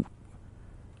meeting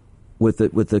with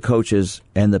the coaches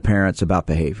and the parents about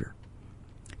behavior.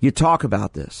 You talk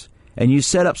about this, and you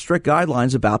set up strict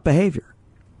guidelines about behavior.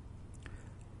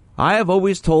 I have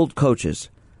always told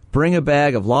coaches, bring a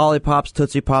bag of lollipops,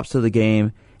 Tootsie Pops to the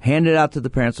game, hand it out to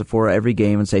the parents before every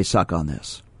game and say, suck on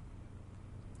this.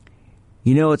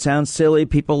 It sounds silly.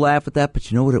 People laugh at that, but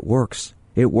you know what? It works.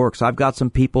 It works. I've got some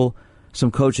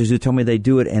coaches who tell me they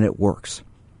do it, and it works.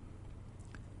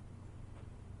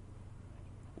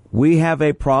 We have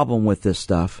a problem with this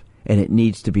stuff, and it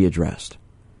needs to be addressed.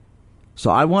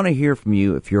 So I want to hear from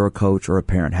you, if you're a coach or a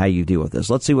parent, how you deal with this.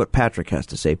 Let's see what Patrick has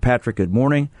to say. Patrick, good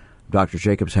morning. Dr.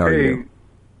 Jacobs, how are you?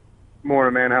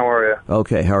 Morning, man. How are you?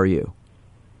 Okay, how are you?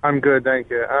 I'm good,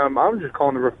 thank you. I was just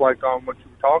calling to reflect on what you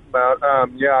were talking about.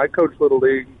 I coach Little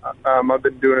League. I've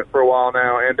been doing it for a while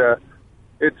now, and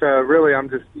it's really, I'm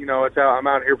just, I'm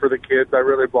out here for the kids. I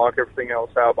really block everything else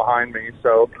out behind me.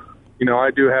 So, I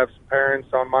do have some parents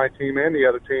on my team and the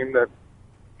other team that,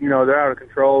 they're out of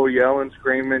control, yelling,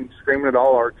 screaming at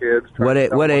all our kids.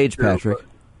 What age, Patrick?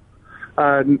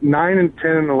 9 and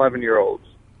 10 and 11-year-olds.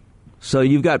 So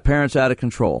you've got parents out of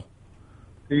control.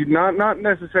 Not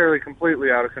necessarily completely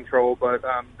out of control, but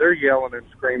they're yelling and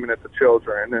screaming at the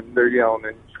children, and they're yelling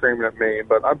and screaming at me.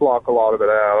 But I block a lot of it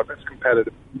out. It's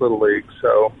competitive little league,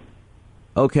 so.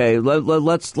 Okay,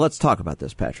 let's talk about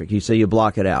this, Patrick. You say you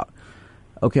block it out.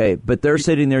 Okay, but they're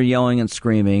sitting there yelling and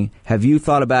screaming. Have you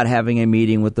thought about having a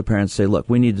meeting with the parents? Say, look,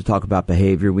 we need to talk about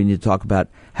behavior. We need to talk about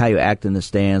how you act in the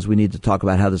stands. We need to talk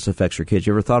about how this affects your kids.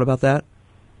 You ever thought about that?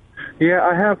 Yeah,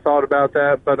 I have thought about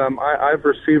that, but I've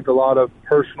received a lot of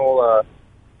personal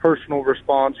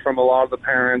response from a lot of the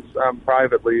parents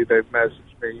privately. They've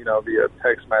messaged me, via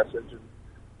text message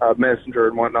and messenger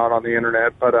and whatnot on the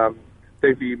internet. But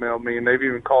they've emailed me and they've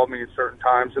even called me at certain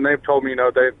times, and they've told me,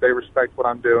 they respect what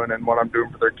I'm doing and what I'm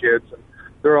doing for their kids, and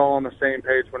they're all on the same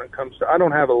page when it comes to. I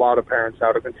don't have a lot of parents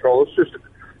out of control.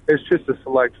 It's just a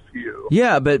select few.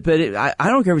 Yeah, but I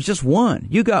don't care if it's just one.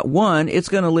 You got one, it's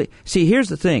going to see, here's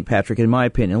the thing, Patrick, in my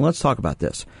opinion. Let's talk about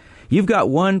this. You've got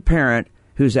one parent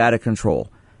who's out of control.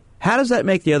 How does that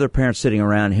make the other parents sitting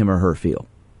around him or her feel?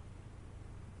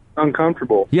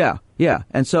 Uncomfortable. Yeah.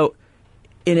 And so,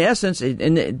 in essence,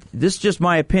 and this is just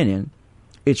my opinion,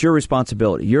 it's your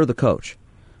responsibility. You're the coach.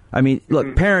 I mean,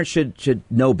 look, parents should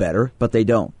know better, but they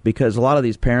don't, because a lot of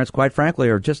these parents, quite frankly,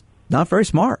 are just not very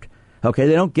smart. Okay,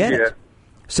 they don't get it.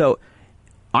 So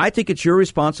I think it's your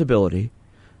responsibility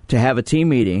to have a team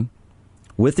meeting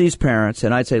with these parents,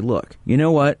 and I'd say, look, you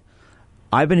know what?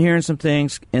 I've been hearing some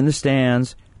things in the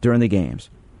stands during the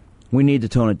games. We need to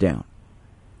tone it down.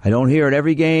 I don't hear it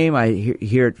every game. I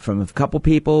hear it from a couple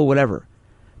people, whatever.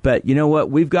 But you know what?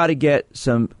 We've got to get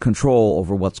some control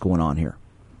over what's going on here.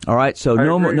 All right? So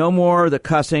no more of the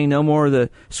cussing, no more of the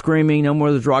screaming, no more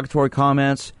of the derogatory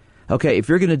comments. Okay, if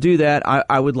you're going to do that,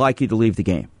 I would like you to leave the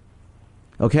game.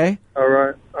 Okay? All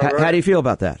right. How do you feel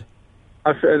about that?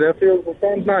 That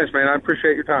sounds nice, man. I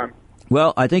appreciate your time.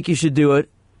 Well, I think you should do it,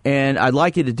 and I'd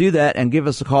like you to do that and give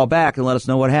us a call back and let us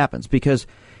know what happens. Because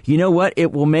you know what?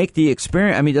 It will make the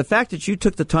experience. I mean, the fact that you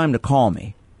took the time to call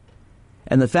me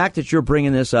and the fact that you're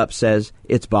bringing this up says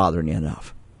it's bothering you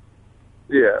enough.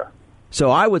 Yeah. So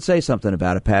I would say something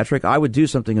about it, Patrick. I would do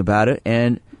something about it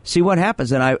and see what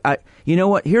happens. And I you know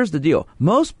what? Here's the deal.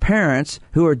 Most parents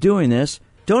who are doing this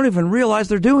don't even realize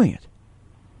they're doing it.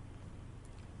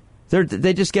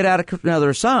 They just get out of. Now,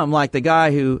 there's some, like the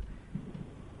guy who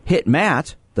hit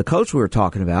Matt, the coach we were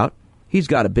talking about. He's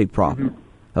got a big problem.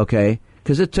 Okay,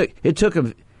 because it took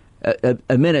him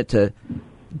a minute to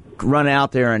run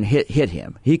out there and hit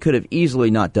him. He could have easily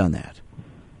not done that.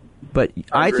 But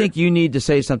I think you need to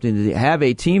say something, to have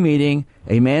a team meeting,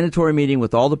 a mandatory meeting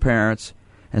with all the parents,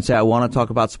 and say, I want to talk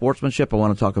about sportsmanship, I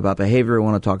want to talk about behavior, I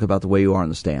want to talk about the way you are in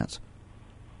the stands.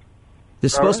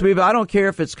 This is supposed to be, I don't care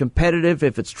if it's competitive,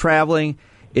 if it's traveling,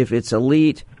 if it's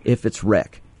elite, if it's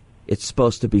rec. It's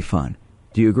supposed to be fun.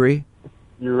 Do you agree?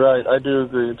 You're right. I do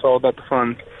agree. It's all about the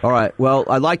fun. All right. Well,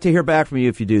 I'd like to hear back from you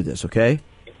if you do this, okay?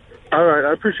 All right.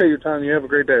 I appreciate your time. You have a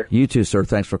great day. You too, sir.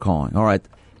 Thanks for calling. All right.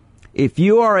 If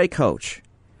you are a coach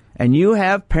and you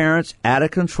have parents out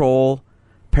of control,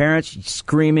 parents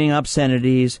screaming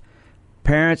obscenities,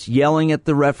 parents yelling at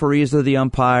the referees or the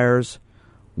umpires,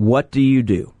 what do you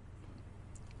do?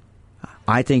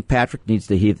 I think Patrick needs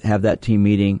to have that team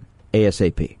meeting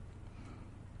ASAP.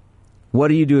 What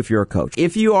do you do if you're a coach?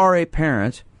 If you are a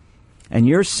parent and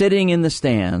you're sitting in the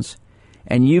stands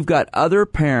and you've got other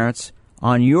parents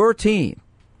on your team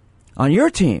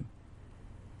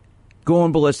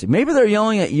going ballistic. Maybe they're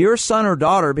yelling at your son or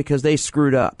daughter because they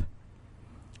screwed up.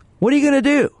 What are you going to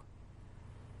do?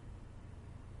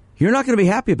 You're not going to be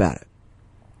happy about it.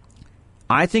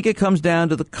 I think it comes down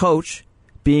to the coach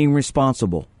being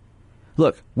responsible.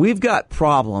 Look, we've got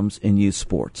problems in youth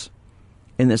sports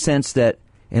in the sense that,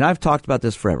 and I've talked about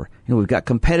this forever, we've got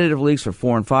competitive leagues for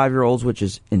 4 and 5-year-olds, which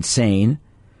is insane.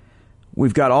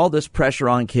 We've got all this pressure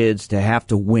on kids to have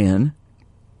to win.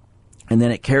 And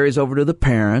then it carries over to the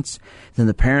parents. Then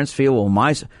the parents feel, well,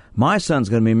 my son's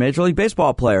going to be a Major League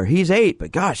Baseball player. He's 8,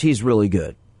 but gosh, he's really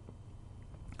good.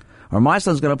 Or my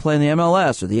son's going to play in the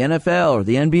MLS or the NFL or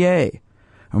the NBA.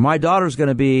 Or my daughter's going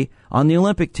to be on the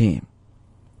Olympic team.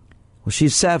 Well,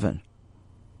 she's 7.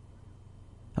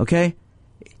 Okay?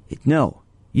 No,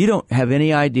 you don't have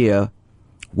any idea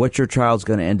what your child's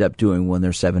going to end up doing when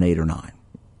they're 7, 8, or 9.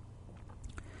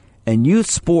 And youth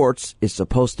sports is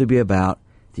supposed to be about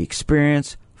the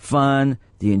experience, fun,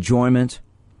 the enjoyment,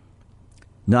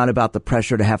 not about the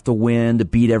pressure to have to win, to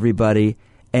beat everybody,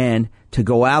 and to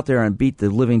go out there and beat the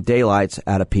living daylights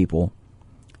out of people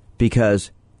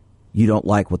because you don't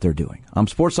like what they're doing. I'm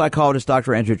sports psychologist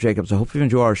Dr. Andrew Jacobs. I hope you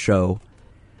enjoy our show.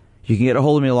 You can get a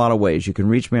hold of me a lot of ways. You can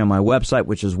reach me on my website,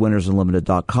 which is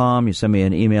winnersunlimited.com. You send me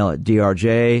an email at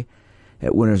drj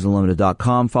at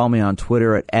winnersunlimited.com. Follow me on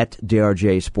Twitter at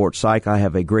DRJSportsPsych. I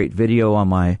have a great video on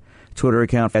my Twitter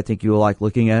account I think you will like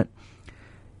looking at.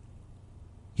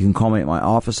 You can call me at my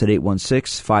office at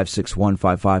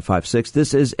 816-561-5556.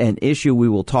 This is an issue we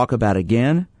will talk about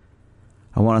again.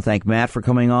 I want to thank Matt for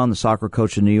coming on, the soccer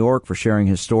coach in New York, for sharing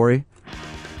his story.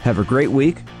 Have a great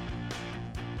week.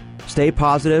 Stay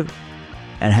positive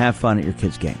and have fun at your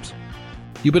kids' games.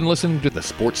 You've been listening to the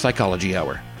Sports Psychology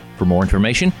Hour. For more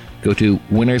information, go to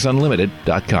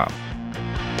winnersunlimited.com.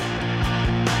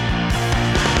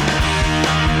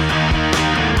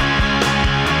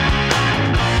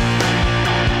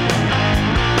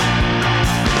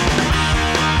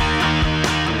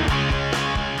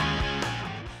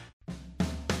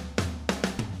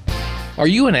 Are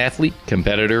you an athlete,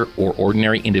 competitor, or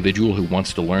ordinary individual who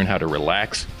wants to learn how to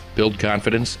relax, build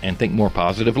confidence, and think more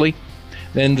positively?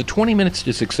 Then the 20 Minutes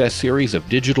to Success series of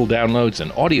digital downloads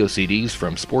and audio CDs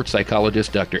from sports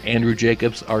psychologist Dr. Andrew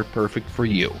Jacobs are perfect for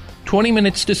you. 20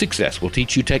 Minutes to Success will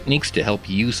teach you techniques to help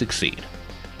you succeed.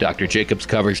 Dr. Jacobs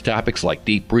covers topics like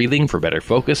deep breathing for better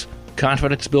focus,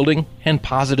 confidence building, and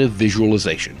positive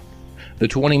visualization. The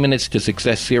 20 Minutes to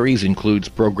Success series includes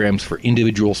programs for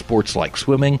individual sports like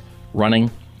swimming,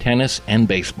 running, tennis, and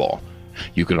baseball.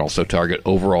 You can also target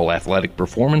overall athletic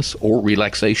performance or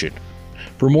relaxation.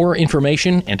 For more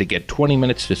information and to get 20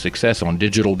 Minutes to Success on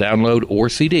digital download or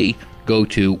CD, go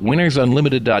to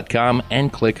winnersunlimited.com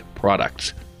and click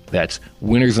Products. That's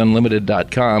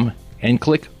winnersunlimited.com and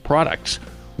click Products.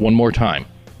 One more time.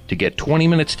 To get 20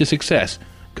 Minutes to Success,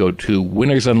 go to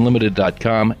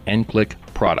winnersunlimited.com and click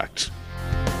Products.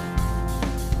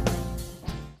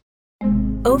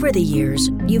 Over the years,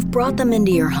 you've brought them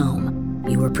into your home.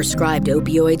 You were prescribed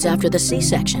opioids after the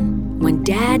C-section, when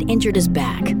Dad injured his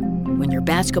back, when your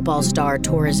basketball star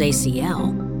tore his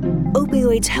ACL.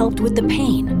 Opioids helped with the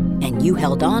pain, and you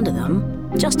held on to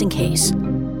them just in case.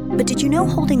 But did you know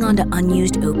holding on to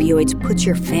unused opioids puts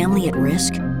your family at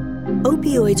risk?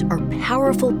 Opioids are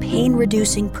powerful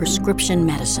pain-reducing prescription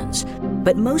medicines,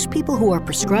 but most people who are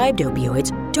prescribed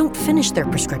opioids don't finish their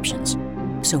prescriptions.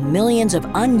 So millions of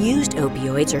unused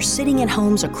opioids are sitting in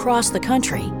homes across the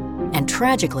country. And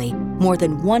tragically, more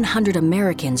than 100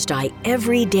 Americans die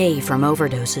every day from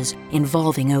overdoses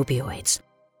involving opioids.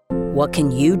 What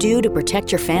can you do to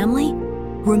protect your family?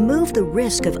 Remove the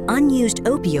risk of unused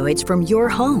opioids from your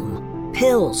home.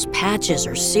 Pills, patches,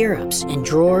 or syrups in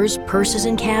drawers, purses,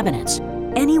 and cabinets,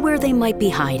 anywhere they might be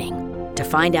hiding. To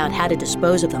find out how to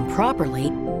dispose of them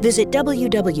properly, visit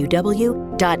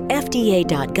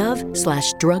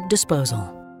www.fda.gov/drug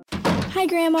disposal. Hi,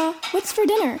 Grandma. What's for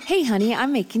dinner? Hey, honey,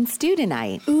 I'm making stew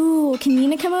tonight. Ooh, can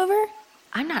Nina come over?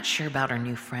 I'm not sure about our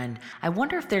new friend. I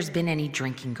wonder if there's been any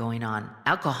drinking going on.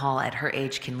 Alcohol at her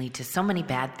age can lead to so many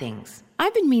bad things.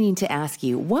 I've been meaning to ask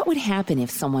you, what would happen if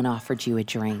someone offered you a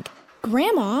drink?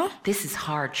 Grandma? This is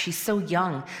hard. She's so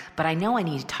young, but I know I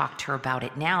need to talk to her about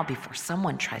it now before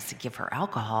someone tries to give her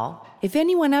alcohol. If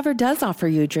anyone ever does offer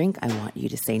you a drink, I want you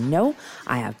to say no.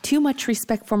 I have too much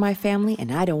respect for my family,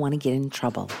 and I don't want to get in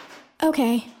trouble.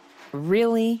 Okay.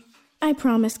 Really? I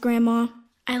promise, Grandma.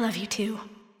 I love you too.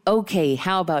 Okay,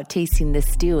 how about tasting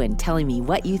this stew and telling me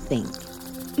what you think?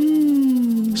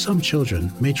 Some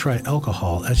children may try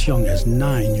alcohol as young as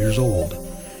 9 years old.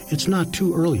 It's not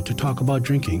too early to talk about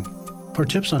drinking. For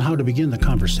tips on how to begin the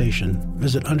conversation,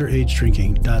 visit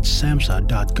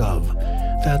underagedrinking.samhsa.gov.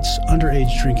 That's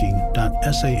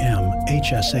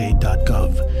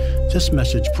underagedrinking.samhsa.gov. This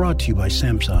message brought to you by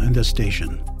SAMHSA and this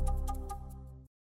station.